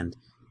the end.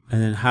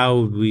 And then how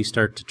would we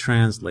start to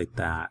translate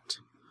that?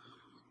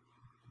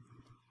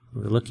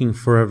 We're looking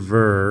for a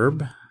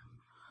verb,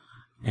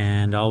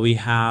 and all we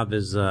have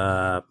is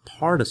a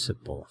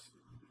participle.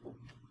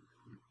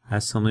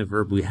 That's the only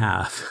verb we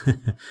have.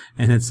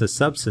 And it's a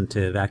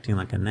substantive acting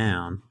like a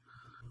noun.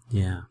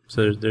 Yeah.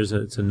 So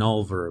it's a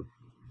null verb.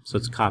 So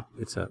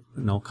it's a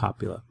null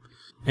copula.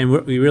 And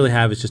what we really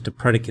have is just a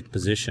predicate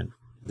position.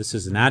 This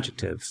is an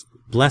adjective.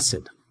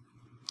 Blessed.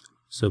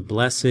 So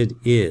blessed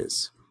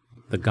is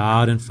the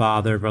God and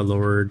Father of our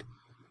Lord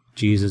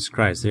Jesus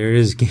Christ. There it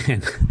is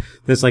again.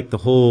 That's like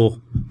the whole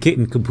kit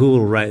and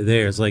caboodle right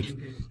there. It's like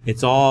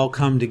it's all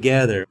come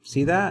together.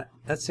 See that?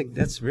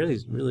 That's really,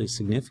 really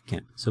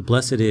significant. So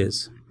blessed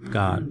is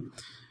God.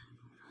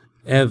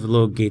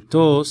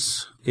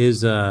 Evlogetos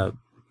is a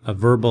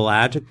verbal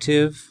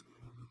adjective.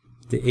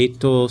 The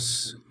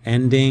etos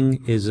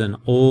ending is an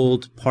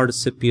old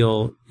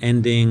participial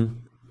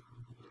ending,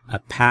 a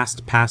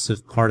past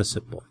passive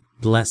participle.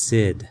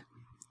 Blessed,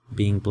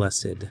 being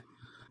blessed.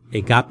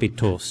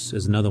 Agapitos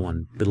is another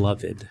one,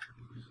 beloved.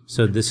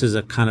 So this is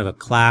a kind of a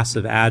class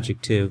of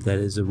adjective that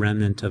is a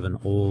remnant of an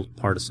old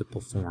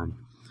participle form.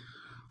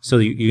 So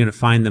you're going to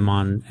find them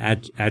on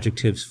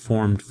adjectives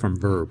formed from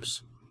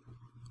verbs.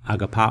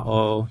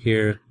 Agapao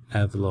here,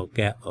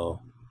 evlogeo.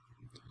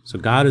 So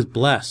God is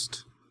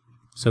blessed.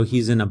 So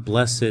he's in a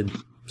blessed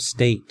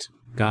state.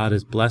 God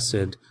is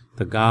blessed,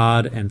 the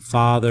God and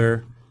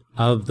Father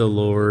of the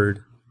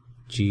Lord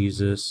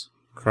Jesus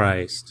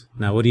Christ.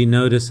 Now, what do you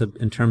notice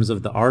in terms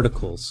of the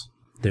articles?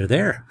 They're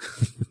there.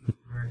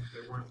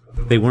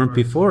 They weren't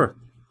before.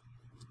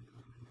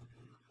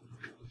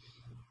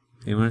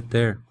 They weren't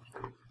there.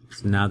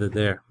 So now they're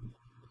there.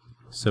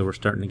 So we're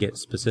starting to get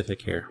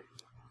specific here.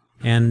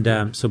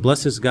 And so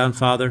blessed is God and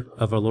Father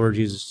of our Lord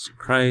Jesus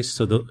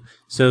Christ.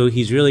 So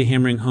he's really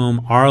hammering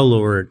home our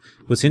Lord.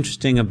 What's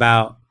interesting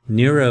about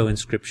Nero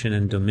inscription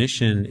and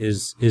Domitian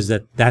is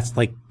that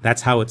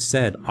that's how it's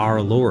said,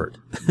 our Lord.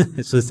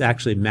 So this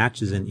actually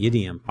matches an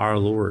idiom, our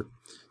Lord.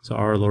 So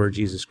our Lord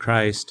Jesus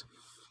Christ.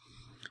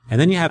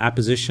 And then you have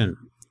apposition.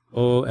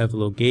 O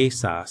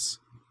evlogesas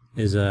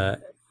is a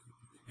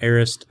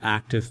aorist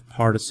active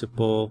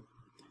participle,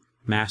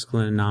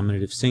 masculine and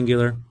nominative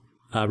singular,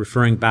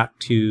 referring back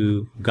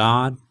to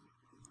God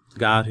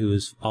who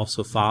is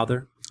also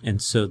Father.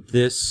 And so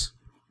this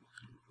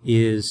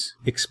is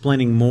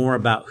explaining more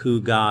about who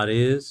God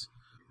is.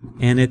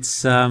 And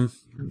it's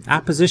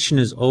apposition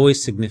is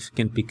always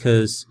significant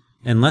because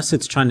unless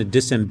it's trying to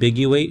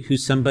disambiguate who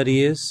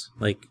somebody is,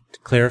 like to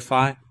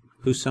clarify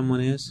who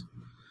someone is,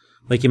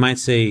 like you might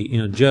say,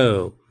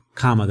 Joe,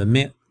 comma, the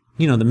mailman.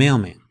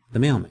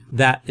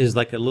 That is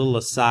like a little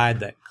aside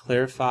that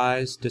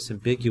clarifies,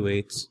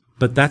 disambiguates.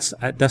 But that's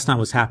not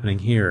what's happening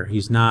here.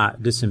 He's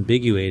not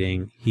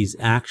disambiguating. He's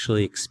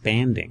actually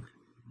expanding.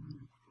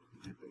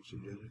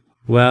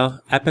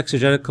 Well,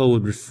 apexegetical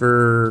would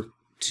refer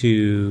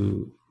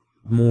to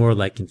more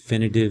like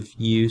infinitive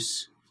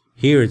use.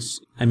 Here it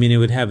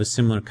would have a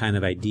similar kind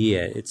of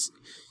idea.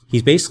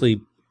 He's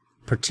basically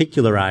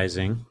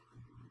particularizing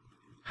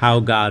how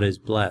God is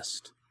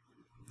blessed.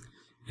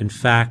 In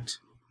fact,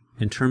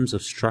 in terms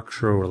of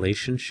structural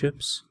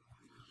relationships,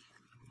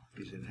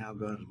 he said how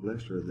God is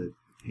blessed, or that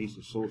he's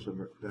the source of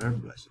our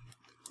blessing.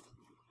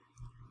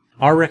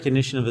 our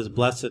recognition of his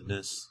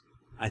blessedness,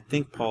 I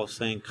think Paul is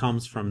saying,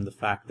 comes from the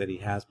fact that he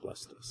has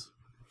blessed us.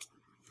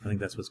 I think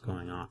that's what's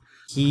going on.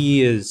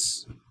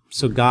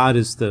 So God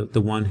is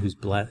the one who's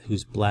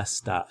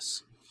blessed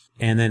us.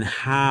 And then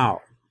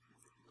how?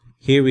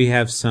 Here we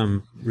have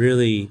a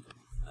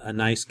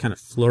nice kind of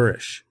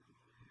flourish.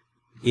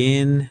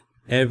 In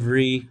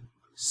every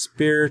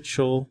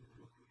spiritual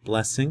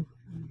blessing,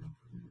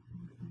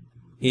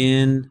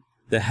 in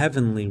the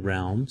heavenly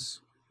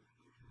realms,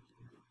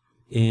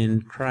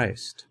 in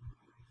Christ.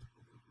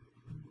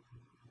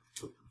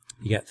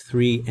 You got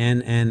 3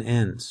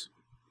 N's.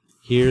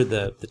 Here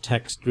the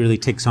text really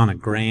takes on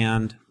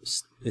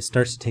it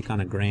starts to take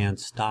on a grand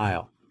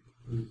style.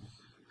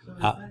 So is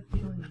that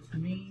feeling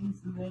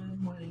means then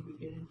when we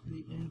get into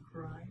the in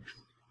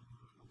Christ?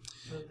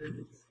 So that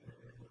it's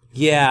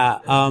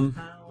how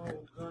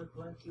God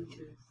blesses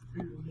is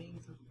through the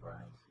means of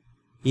Christ?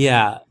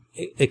 Yeah,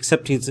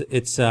 except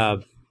it's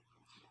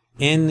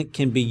N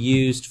can be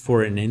used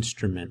for an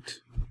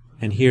instrument,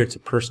 and here it's a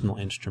personal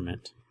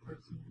instrument.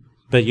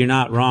 But you're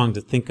not wrong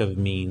to think of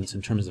means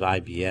in terms of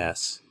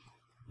IBS,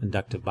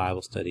 inductive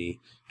Bible study.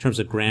 In terms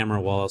of grammar,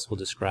 Wallace will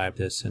describe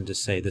this and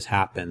just say this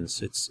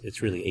happens.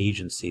 It's really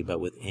agency,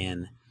 but with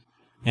N.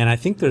 And I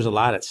think there's a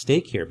lot at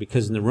stake here,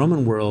 because in the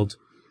Roman world,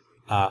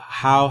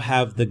 how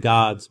have the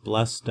gods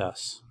blessed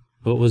us?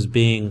 What was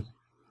being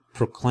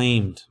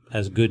proclaimed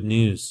as good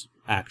news,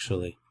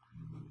 actually.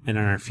 And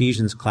in our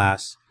Ephesians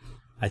class,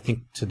 I think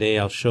today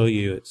I'll show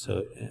you it.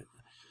 So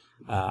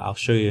I'll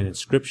show you an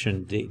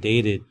inscription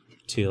dated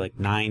to like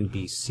 9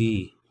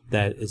 BC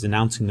that is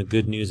announcing the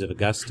good news of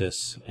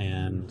Augustus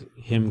and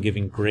him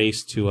giving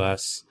grace to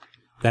us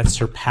that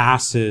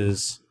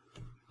surpasses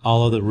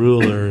all of the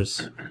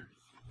rulers.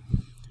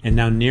 And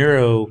now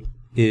Nero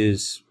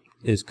is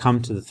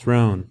come to the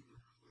throne.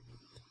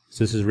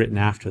 So this is written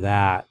after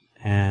that,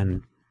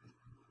 and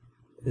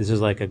this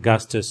is like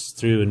Augustus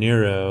through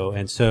Nero.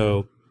 And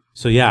so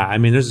yeah, I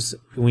mean, there's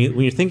when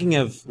you're thinking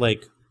of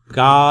like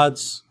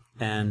gods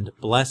and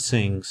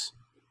blessings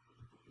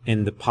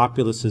in the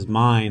populace's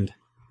mind,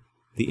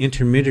 the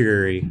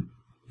intermediary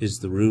is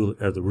the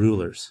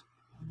rulers.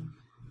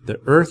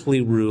 The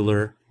earthly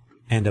ruler,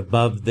 and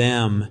above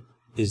them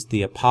is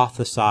the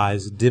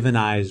apotheosized,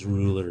 divinized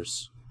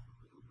rulers,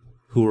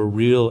 who are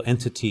real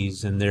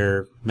entities in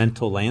their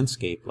mental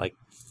landscape, like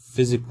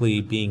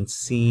physically being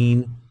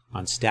seen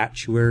on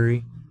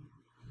statuary.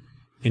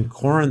 In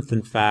Corinth,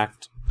 in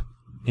fact,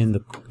 in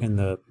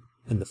the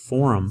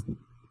forum,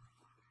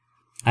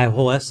 I have a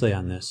whole essay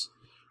on this,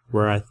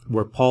 where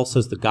Paul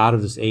says the God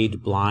of this age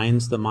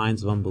blinds the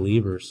minds of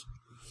unbelievers.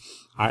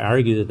 I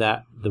argue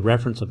that the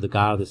reference of the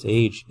God of this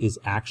age is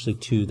actually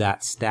to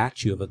that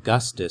statue of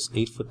Augustus,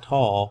 8 foot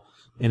tall,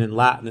 and in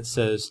Latin it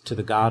says to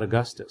the God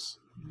Augustus,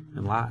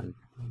 in Latin.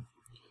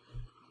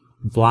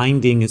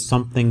 Blinding is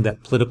something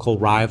that political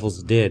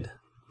rivals did.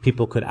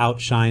 People could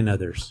outshine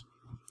others.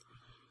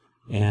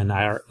 And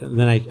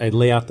then I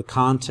lay out the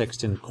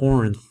context in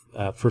Corinth,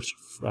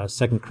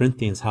 2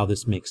 Corinthians, how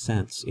this makes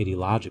sense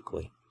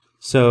ideologically.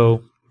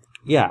 So,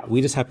 yeah,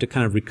 we just have to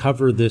kind of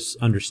recover this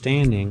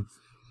understanding.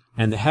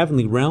 And the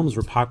heavenly realms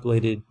were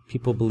populated,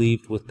 people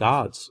believed, with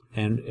gods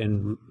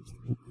and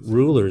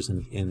rulers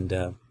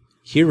and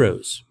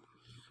heroes,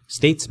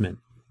 statesmen.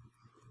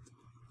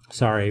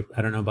 Sorry,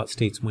 I don't know about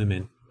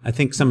stateswomen. I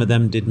think some of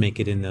them did make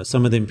it in, though.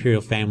 Some of the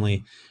imperial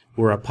family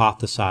were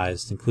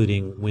apotheosized,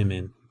 including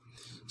women.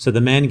 So the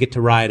men get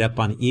to ride up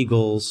on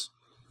eagles.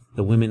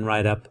 The women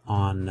ride up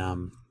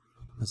on,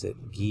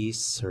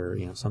 geese or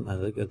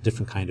something like a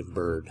different kind of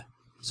bird.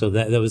 So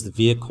that was the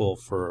vehicle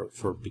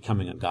for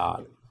becoming a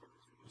god.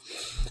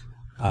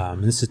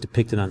 And this is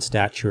depicted on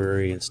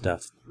statuary and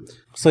stuff.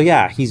 So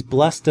yeah, he's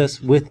blessed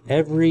us with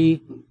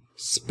every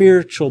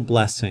spiritual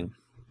blessing.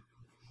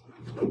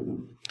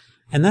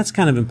 And that's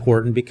kind of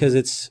important because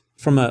it's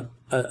from a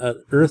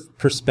earth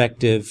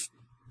perspective,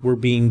 we're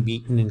being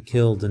beaten and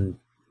killed, and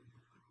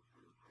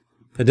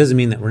that doesn't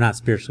mean that we're not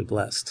spiritually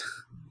blessed.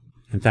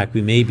 In fact,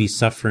 we may be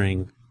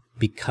suffering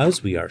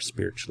because we are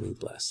spiritually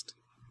blessed.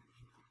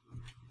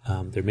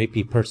 There may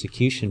be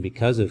persecution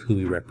because of who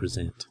we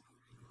represent.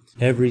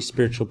 Every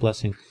spiritual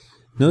blessing.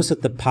 Notice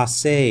that the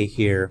passé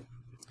here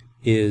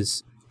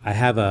is, I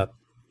have a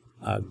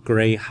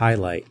gray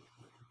highlight.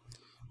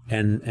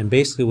 And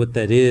basically what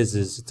that is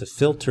it's a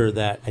filter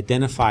that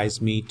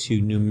identifies me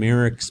to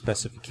numeric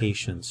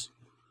specifications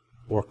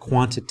or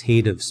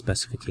quantitative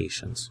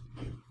specifications.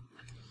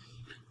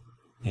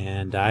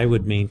 And I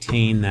would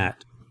maintain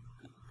that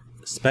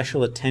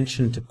special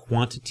attention to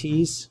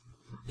quantities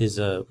is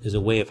a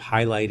way of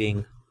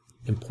highlighting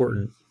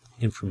important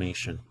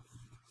information.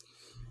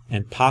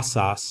 And pasapon,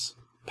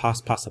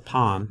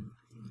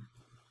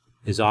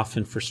 is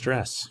often for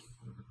stress.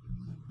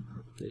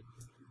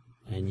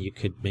 And you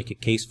could make a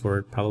case for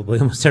it probably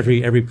almost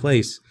every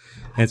place.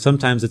 And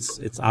sometimes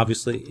it's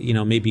obviously,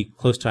 maybe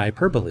close to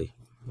hyperbole.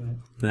 Right.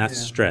 And that's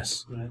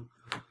stress. Right.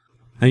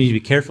 I need to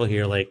be careful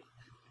here,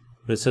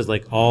 but it says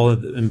all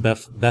in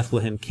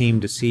Bethlehem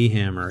came to see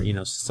him, or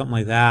something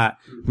like that.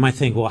 You might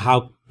think, well,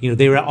 how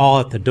they were all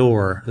at the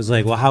door. It was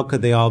like, well, how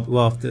could they all?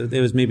 Well, if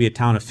there was maybe a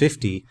town of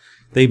 50,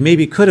 they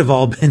maybe could have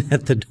all been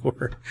at the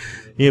door.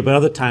 But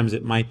other times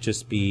it might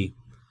just be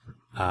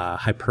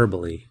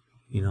hyperbole.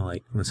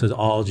 Like when it says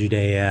all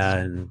Judea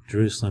and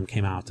Jerusalem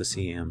came out to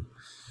see him.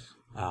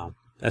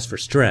 That's for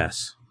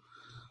stress.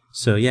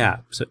 So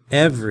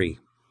every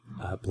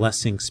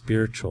blessing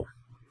spiritual.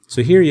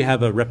 So here you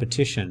have a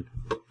repetition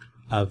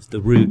of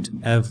the root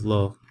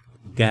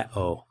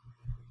evlogeo,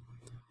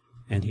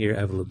 and here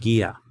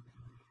evlogia.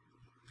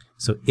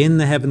 So in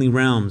the heavenly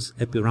realms,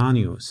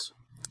 epiranios.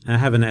 And I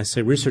have an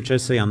research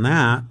essay on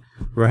that,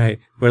 where I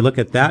look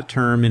at that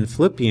term in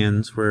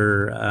Philippians,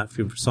 where if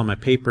you saw my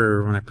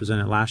paper when I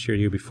presented last year,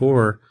 the year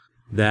before,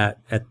 that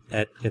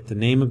at the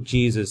name of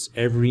Jesus,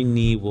 every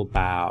knee will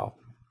bow,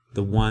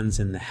 the ones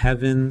in the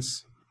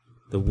heavens,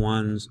 the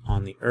ones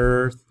on the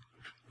earth,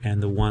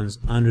 and the ones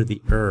under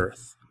the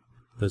earth.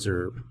 Those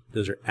are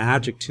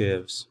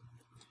adjectives.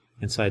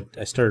 And so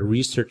I started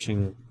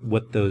researching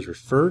what those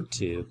referred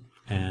to,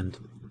 and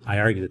I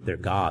argue that they're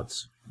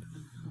gods.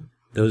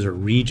 Those are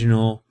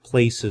regional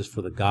places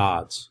for the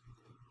gods.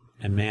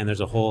 And man, there's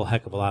a whole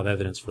heck of a lot of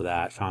evidence for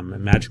that. Found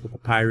in magical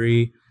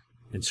papyri,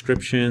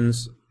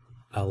 inscriptions,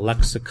 a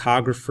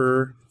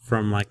lexicographer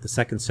from like the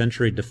 2nd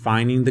century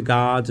defining the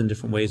gods and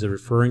different ways of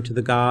referring to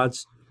the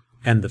gods.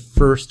 And the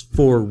first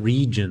 4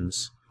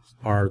 regions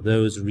are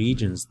those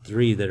regions,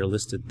 3 that are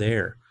listed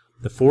there.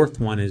 The 4th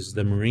one is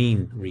the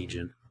marine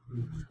region.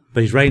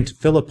 But he's writing to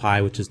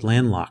Philippi, which is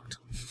landlocked.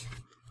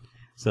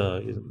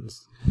 So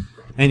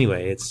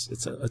anyway,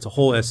 it's a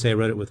whole essay. I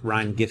wrote it with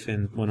Ryan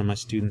Giffen, one of my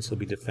students. He'll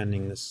be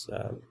defending this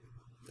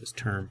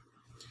term.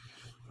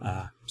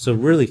 So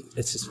really,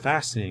 it's just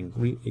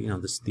fascinating.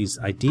 These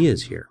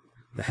ideas here,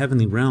 the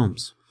heavenly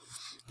realms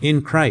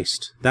in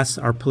Christ. That's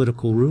our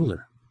political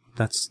ruler.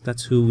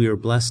 That's who we are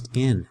blessed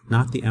in,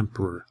 not the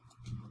emperor,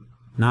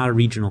 not a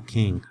regional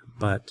king,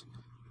 but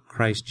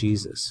Christ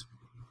Jesus.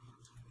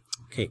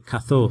 Okay,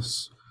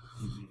 kathos.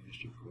 Let me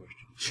ask you a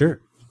question.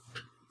 Sure.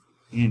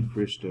 In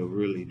Christo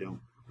really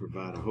don't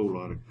provide a whole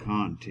lot of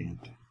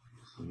content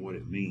of what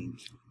it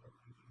means.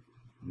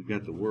 We've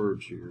got the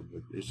words here,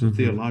 but it's a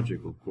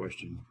theological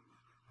question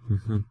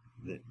that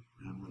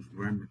I don't know if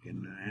Grammar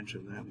can answer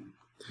that one.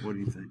 What do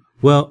you think?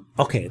 Well,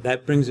 okay,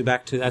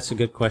 that's a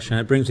good question.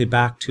 That brings me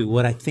back to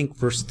what I think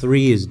verse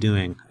 3 is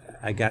doing.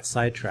 I got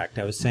sidetracked.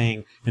 I was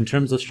saying, in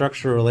terms of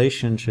structural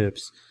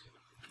relationships,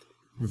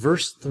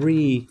 verse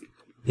 3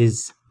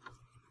 is,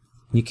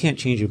 you can't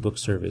change your book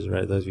surveys,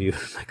 right? Those of you in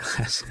my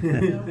class.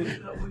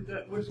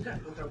 We're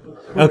stuck with our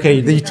books. Okay,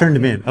 you turned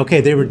them in.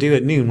 Okay, they were due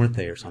at noon, weren't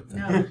they, or something?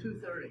 No,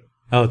 2:30.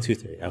 Oh,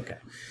 2:30, okay.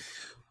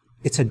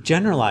 It's a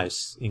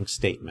generalizing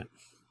statement.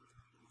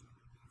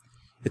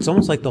 It's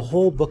almost like the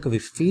whole book of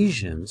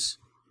Ephesians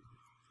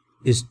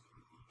is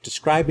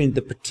describing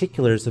the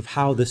particulars of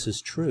how this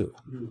is true.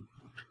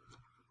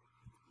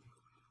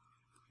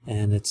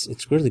 And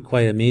it's really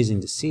quite amazing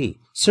to see.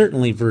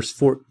 Certainly verse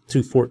 4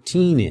 through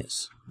 14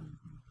 is.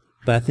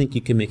 But I think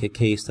you can make a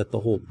case that the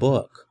whole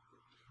book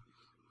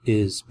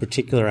is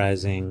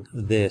particularizing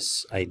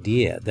this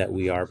idea that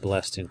we are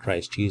blessed in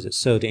Christ Jesus.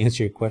 So to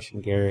answer your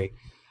question, Gary,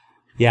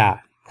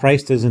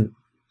 Christ isn't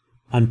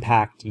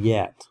unpacked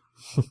yet.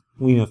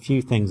 We know a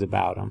few things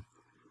about him.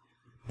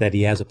 That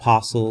he has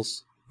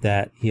apostles,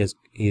 that he's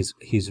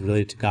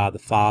related to God the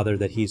Father,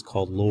 that he's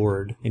called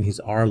Lord, and he's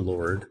our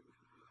Lord.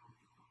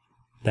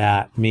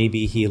 That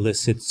maybe he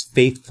elicits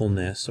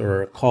faithfulness,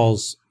 or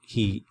calls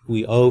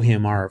we owe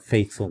him our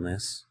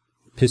faithfulness,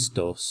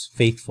 pistos,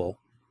 faithful,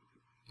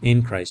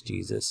 in Christ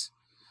Jesus.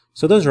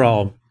 So those are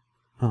all.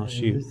 Oh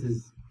shoot! This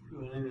is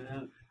going in and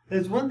out.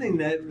 There's one thing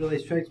that really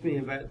strikes me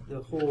about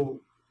this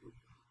whole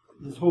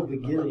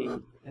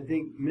beginning. I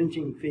think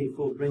mentioning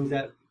faithful brings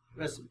that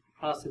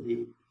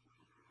reciprocity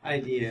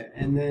idea,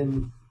 and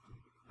then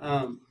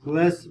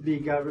blessed be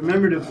God.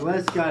 Remember to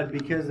bless God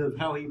because of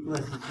how He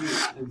blesses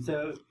you, and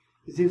so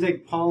it seems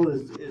like Paul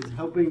is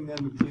helping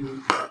them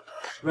to,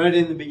 right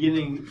in the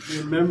beginning,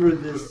 remember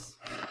this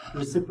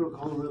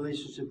reciprocal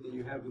relationship that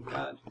you have with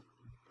God.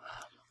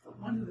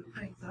 One of the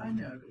things I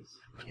noticed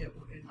in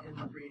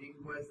the reading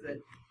was that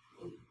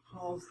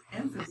Paul's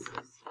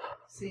emphasis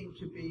seemed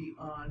to be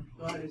on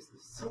God is the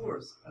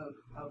source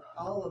of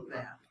all of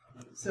that.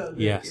 So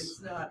that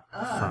it's not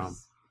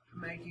us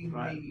making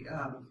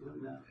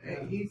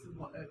he's the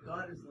one,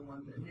 God is the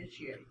one that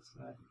initiates.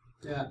 Right.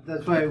 Yeah,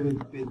 that's why with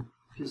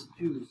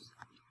pistos,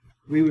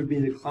 we would be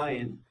the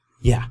client.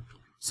 Yeah.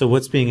 So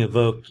what's being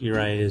evoked, you're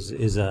right, is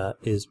a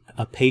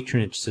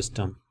patronage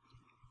system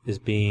is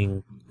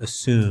being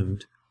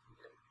assumed,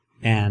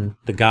 and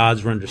the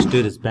gods were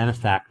understood as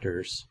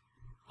benefactors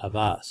of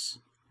us,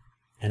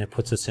 and it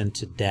puts us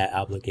into debt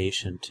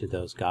obligation to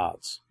those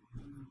gods.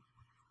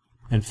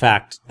 In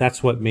fact,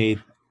 that's what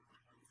made,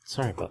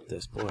 sorry about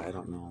this, boy, I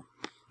don't know.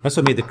 That's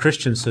what made the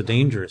Christians so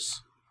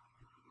dangerous,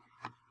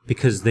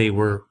 because they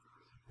were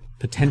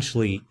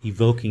potentially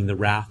evoking the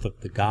wrath of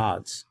the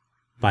gods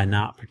by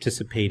not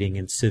participating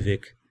in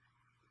civic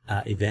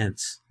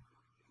events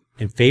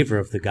in favor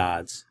of the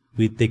gods,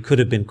 they could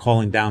have been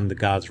calling down the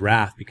God's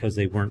wrath because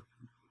they weren't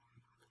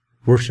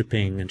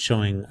worshiping and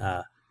showing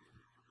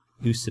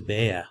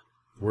Eusebia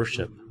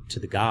worship to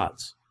the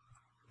gods.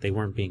 They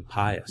weren't being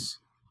pious.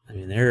 I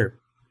mean, they're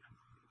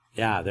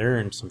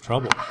in some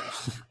trouble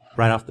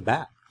right off the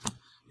bat.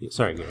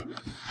 Sorry, Gary.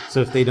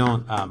 So if they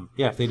don't,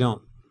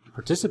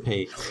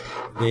 participate,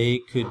 they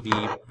could be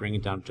bringing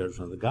down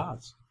judgment of the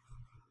gods.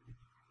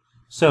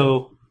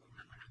 So,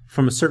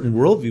 from a certain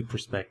worldview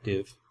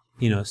perspective,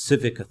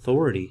 civic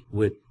authority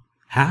would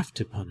have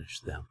to punish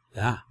them.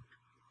 Yeah,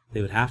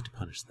 they would have to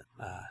punish them,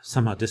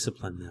 somehow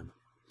discipline them,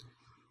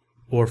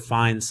 or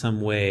find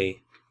some way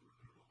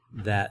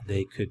that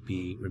they could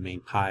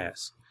remain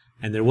pious.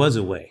 And there was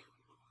a way.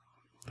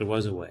 There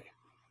was a way.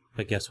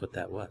 But guess what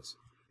that was?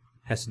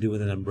 It has to do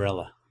with an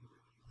umbrella.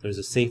 There's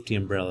a safety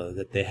umbrella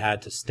that they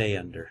had to stay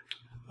under.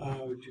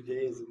 Oh,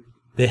 Judaism.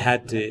 They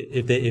had to,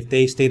 if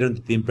they stayed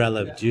under the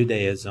umbrella of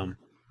Judaism,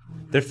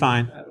 they're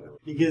fine.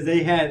 Because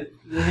they had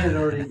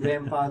already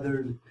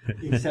grandfathered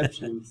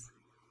exceptions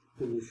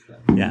to this stuff.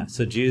 Yeah,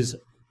 so Jews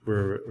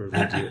were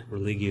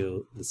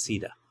religio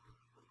licita.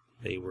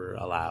 They were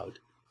allowed.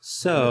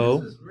 So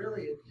this is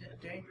really a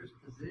dangerous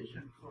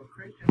position for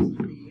Christians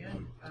to be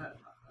in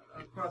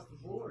across the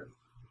board.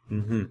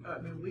 Mm-hmm. I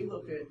mean, we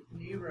look at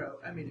Nero.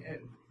 I mean,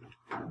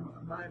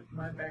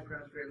 my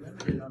background is very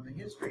limited on the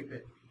history,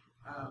 but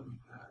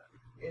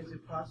is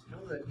it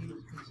possible that he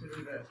was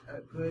considered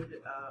a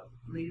good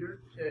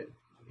leader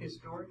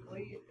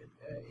historically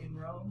in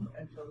Rome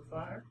until the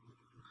fire?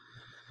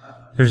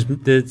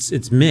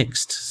 It's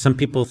mixed. Some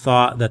people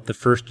thought that the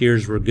first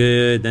years were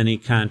good, then he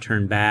kind of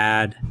turned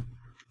bad.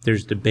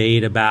 There's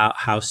debate about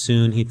how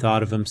soon he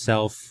thought of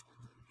himself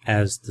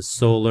as the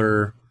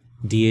solar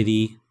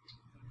deity.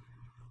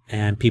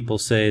 And people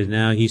say,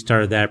 no, he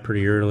started that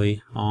pretty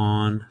early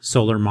on.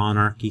 Solar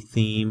monarchy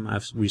theme.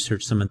 I've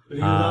researched some of... But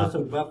he was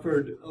also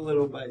buffered a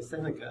little by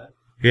Seneca.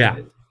 Yeah,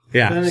 right?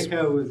 yeah.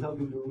 Seneca was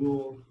helping to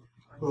rule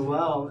for a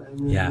while, and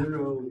then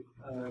Nero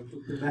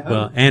took him out.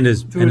 Well, and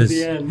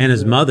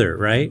his mother,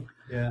 right?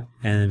 Yeah.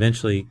 And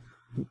eventually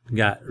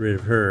got rid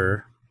of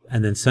her.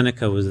 And then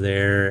Seneca was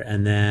there,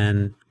 and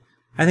then...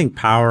 I think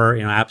power,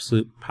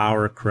 absolute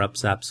power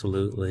corrupts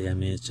absolutely. I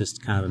mean, it's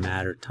just kind of a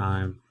matter of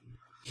time.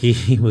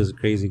 He was a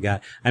crazy guy.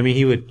 I mean,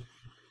 he would,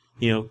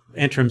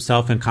 enter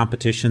himself in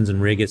competitions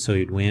and rig it so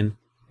he'd win,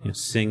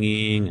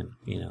 singing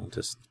and,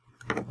 just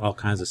all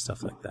kinds of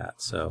stuff like that.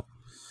 So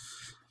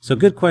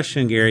good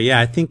question, Gary.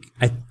 Yeah,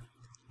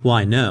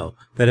 I know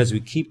that as we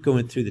keep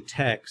going through the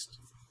text,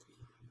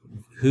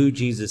 who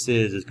Jesus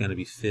is going to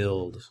be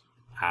filled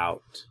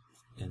out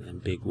in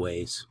big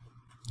ways.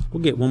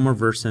 We'll get one more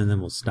verse and then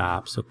we'll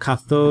stop. So,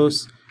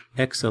 kathos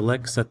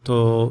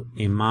exalexato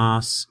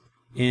emas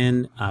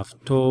en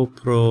avto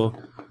pro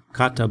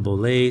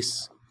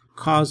kataboles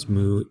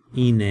cosmu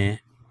ine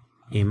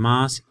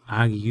emas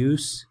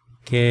agius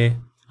ke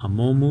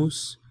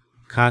amomus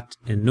kat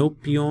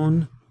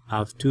enopion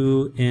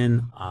avtu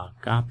en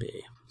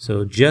agape.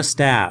 So,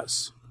 just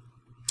as.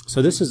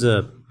 So, this is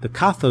the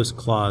kathos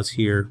clause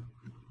here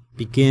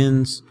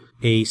begins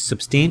a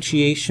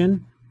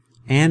substantiation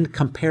and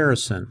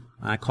comparison.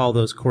 I call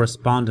those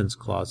correspondence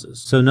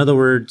clauses. So in other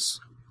words,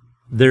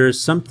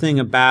 there's something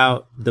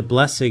about the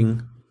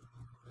blessing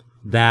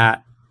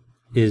that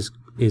is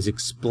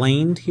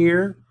explained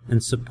here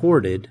and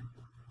supported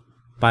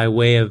by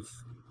way of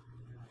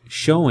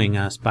showing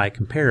us by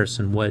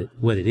comparison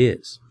what it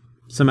is.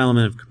 Some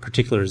element of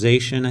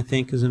particularization, I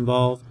think, is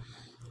involved.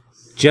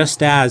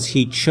 Just as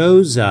he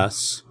chose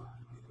us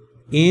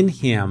in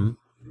him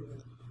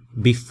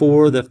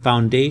before the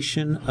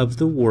foundation of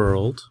the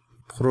world,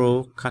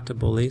 pro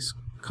kataboles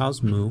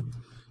cosmu,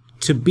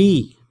 to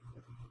be.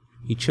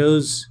 He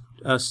chose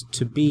us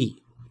to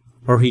be,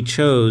 or he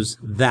chose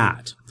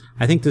that.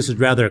 I think this is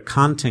rather a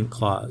content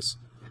clause,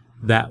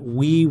 that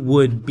we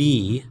would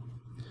be.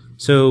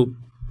 So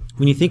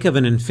when you think of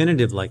an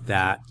infinitive like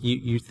that,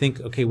 you think,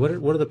 okay, what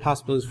are the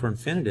possibilities for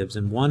infinitives?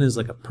 And one is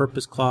like a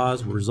purpose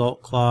clause,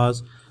 result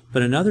clause,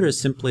 but another is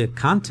simply a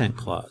content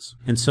clause.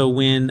 And so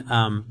when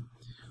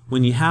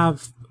you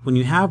have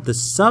the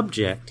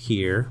subject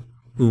here,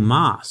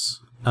 umas,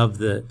 of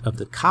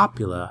the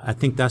copula, I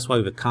think that's why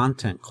we have a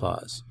content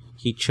clause.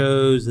 He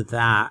chose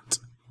that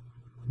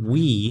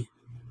we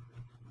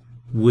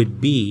would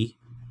be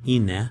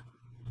ine,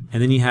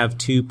 and then you have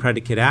two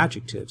predicate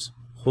adjectives,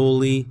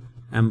 holy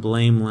and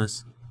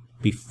blameless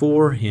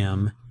before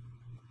him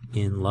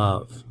in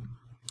love.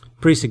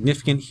 Pretty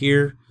significant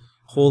here,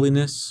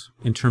 holiness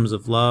in terms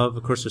of love.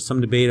 Of course, there's some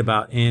debate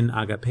about en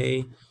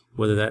agape,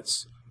 whether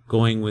that's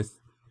going with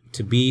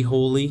to be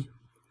holy,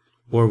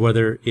 or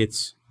whether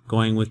it's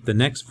going with the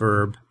next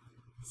verb,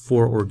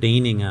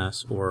 foreordaining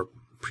us or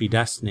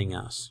predestining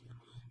us.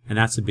 And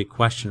that's a big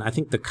question. I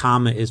think the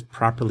comma is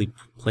properly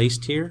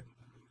placed here,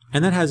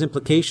 and that has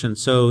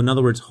implications. So, in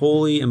other words,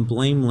 holy and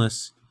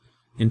blameless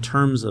in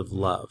terms of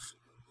love,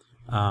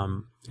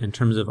 in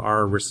terms of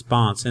our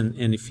response. And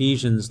in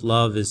Ephesians,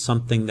 love is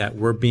something that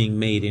we're being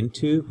made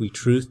into. We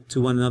truth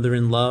to one another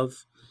in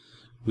love.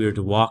 We are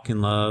to walk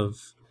in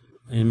love.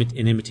 in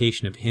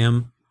imitation of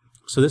him.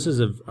 So this is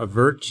a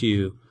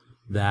virtue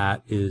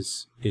that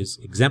is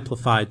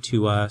exemplified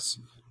to us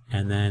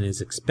and then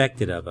is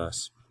expected of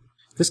us.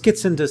 This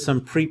gets into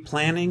some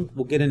pre-planning.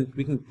 We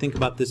can think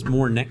about this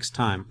more next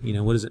time.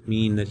 What does it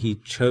mean that he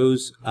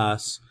chose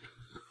us,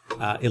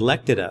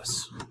 elected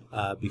us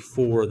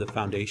before the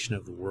foundation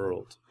of the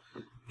world?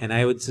 And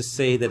I would just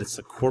say that it's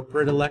a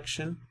corporate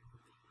election,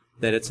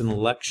 that it's an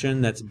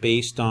election that's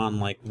based on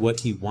what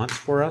he wants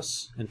for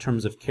us in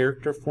terms of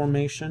character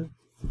formation.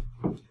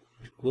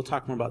 We'll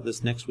talk more about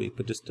this next week,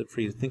 but just for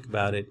you to think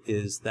about it,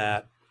 is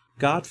that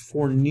God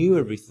foreknew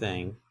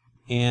everything,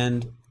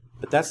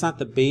 but that's not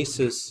the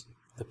basis.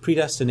 The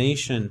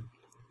predestination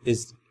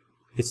it's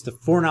the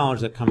foreknowledge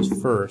that comes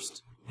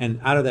first, and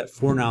out of that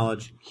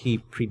foreknowledge he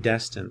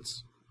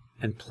predestines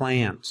and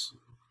plans.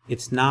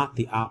 It's not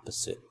the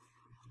opposite.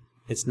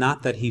 It's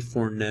not that he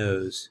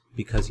foreknows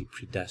because he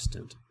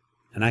predestined.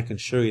 And I can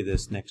show you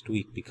this next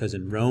week, because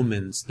in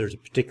Romans there's a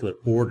particular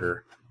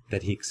order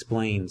that he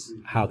explains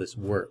how this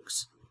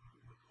works.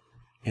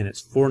 And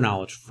it's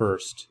foreknowledge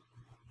first,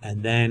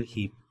 and then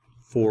he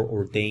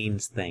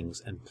foreordains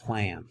things and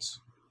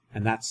plans.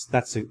 And that's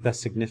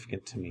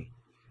significant to me.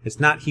 It's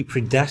not he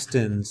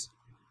predestines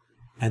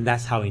and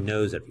that's how he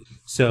knows everything.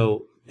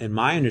 So in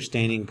my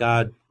understanding,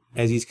 God,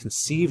 as he's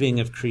conceiving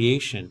of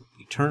creation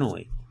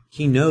eternally,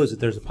 he knows that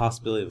there's a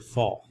possibility of a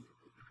fall.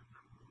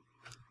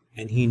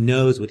 And he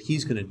knows what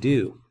he's going to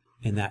do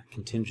in that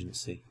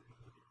contingency.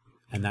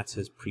 And that's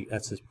his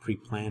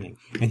pre-planning.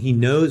 And he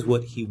knows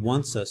what he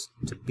wants us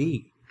to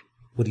be,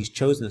 what he's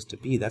chosen us to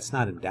be. That's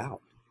not in doubt.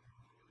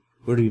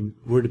 We're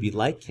to be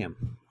like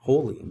him,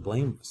 holy and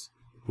blameless.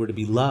 We're to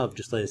be loved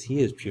just as he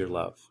is pure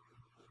love.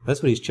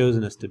 That's what he's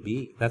chosen us to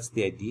be. That's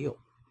the ideal.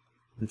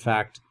 In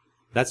fact,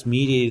 that's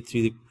mediated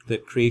through the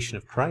creation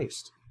of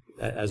Christ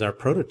as our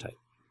prototype.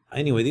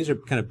 Anyway, these are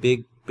kind of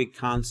big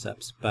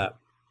concepts, but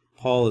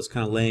Paul is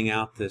kind of laying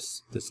out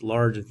this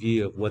large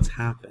view of what's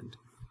happened.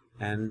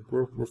 And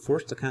we're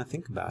forced to kind of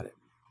think about it.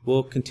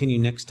 We'll continue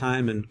next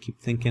time and keep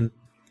thinking.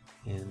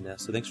 And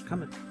so thanks for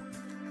coming.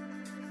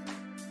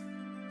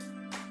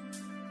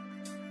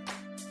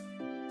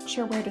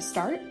 Sure where to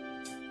start?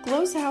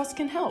 Glosa House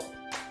can help.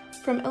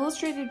 From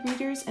illustrated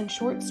readers and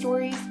short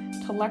stories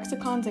to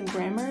lexicons and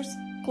grammars,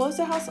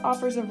 Glosa House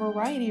offers a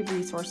variety of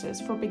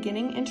resources for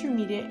beginning,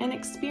 intermediate, and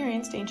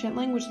experienced ancient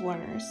language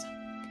learners.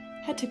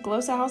 Head to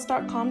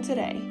glosahouse.com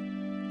today.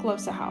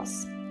 Glosa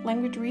House,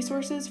 language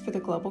resources for the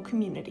global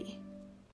community.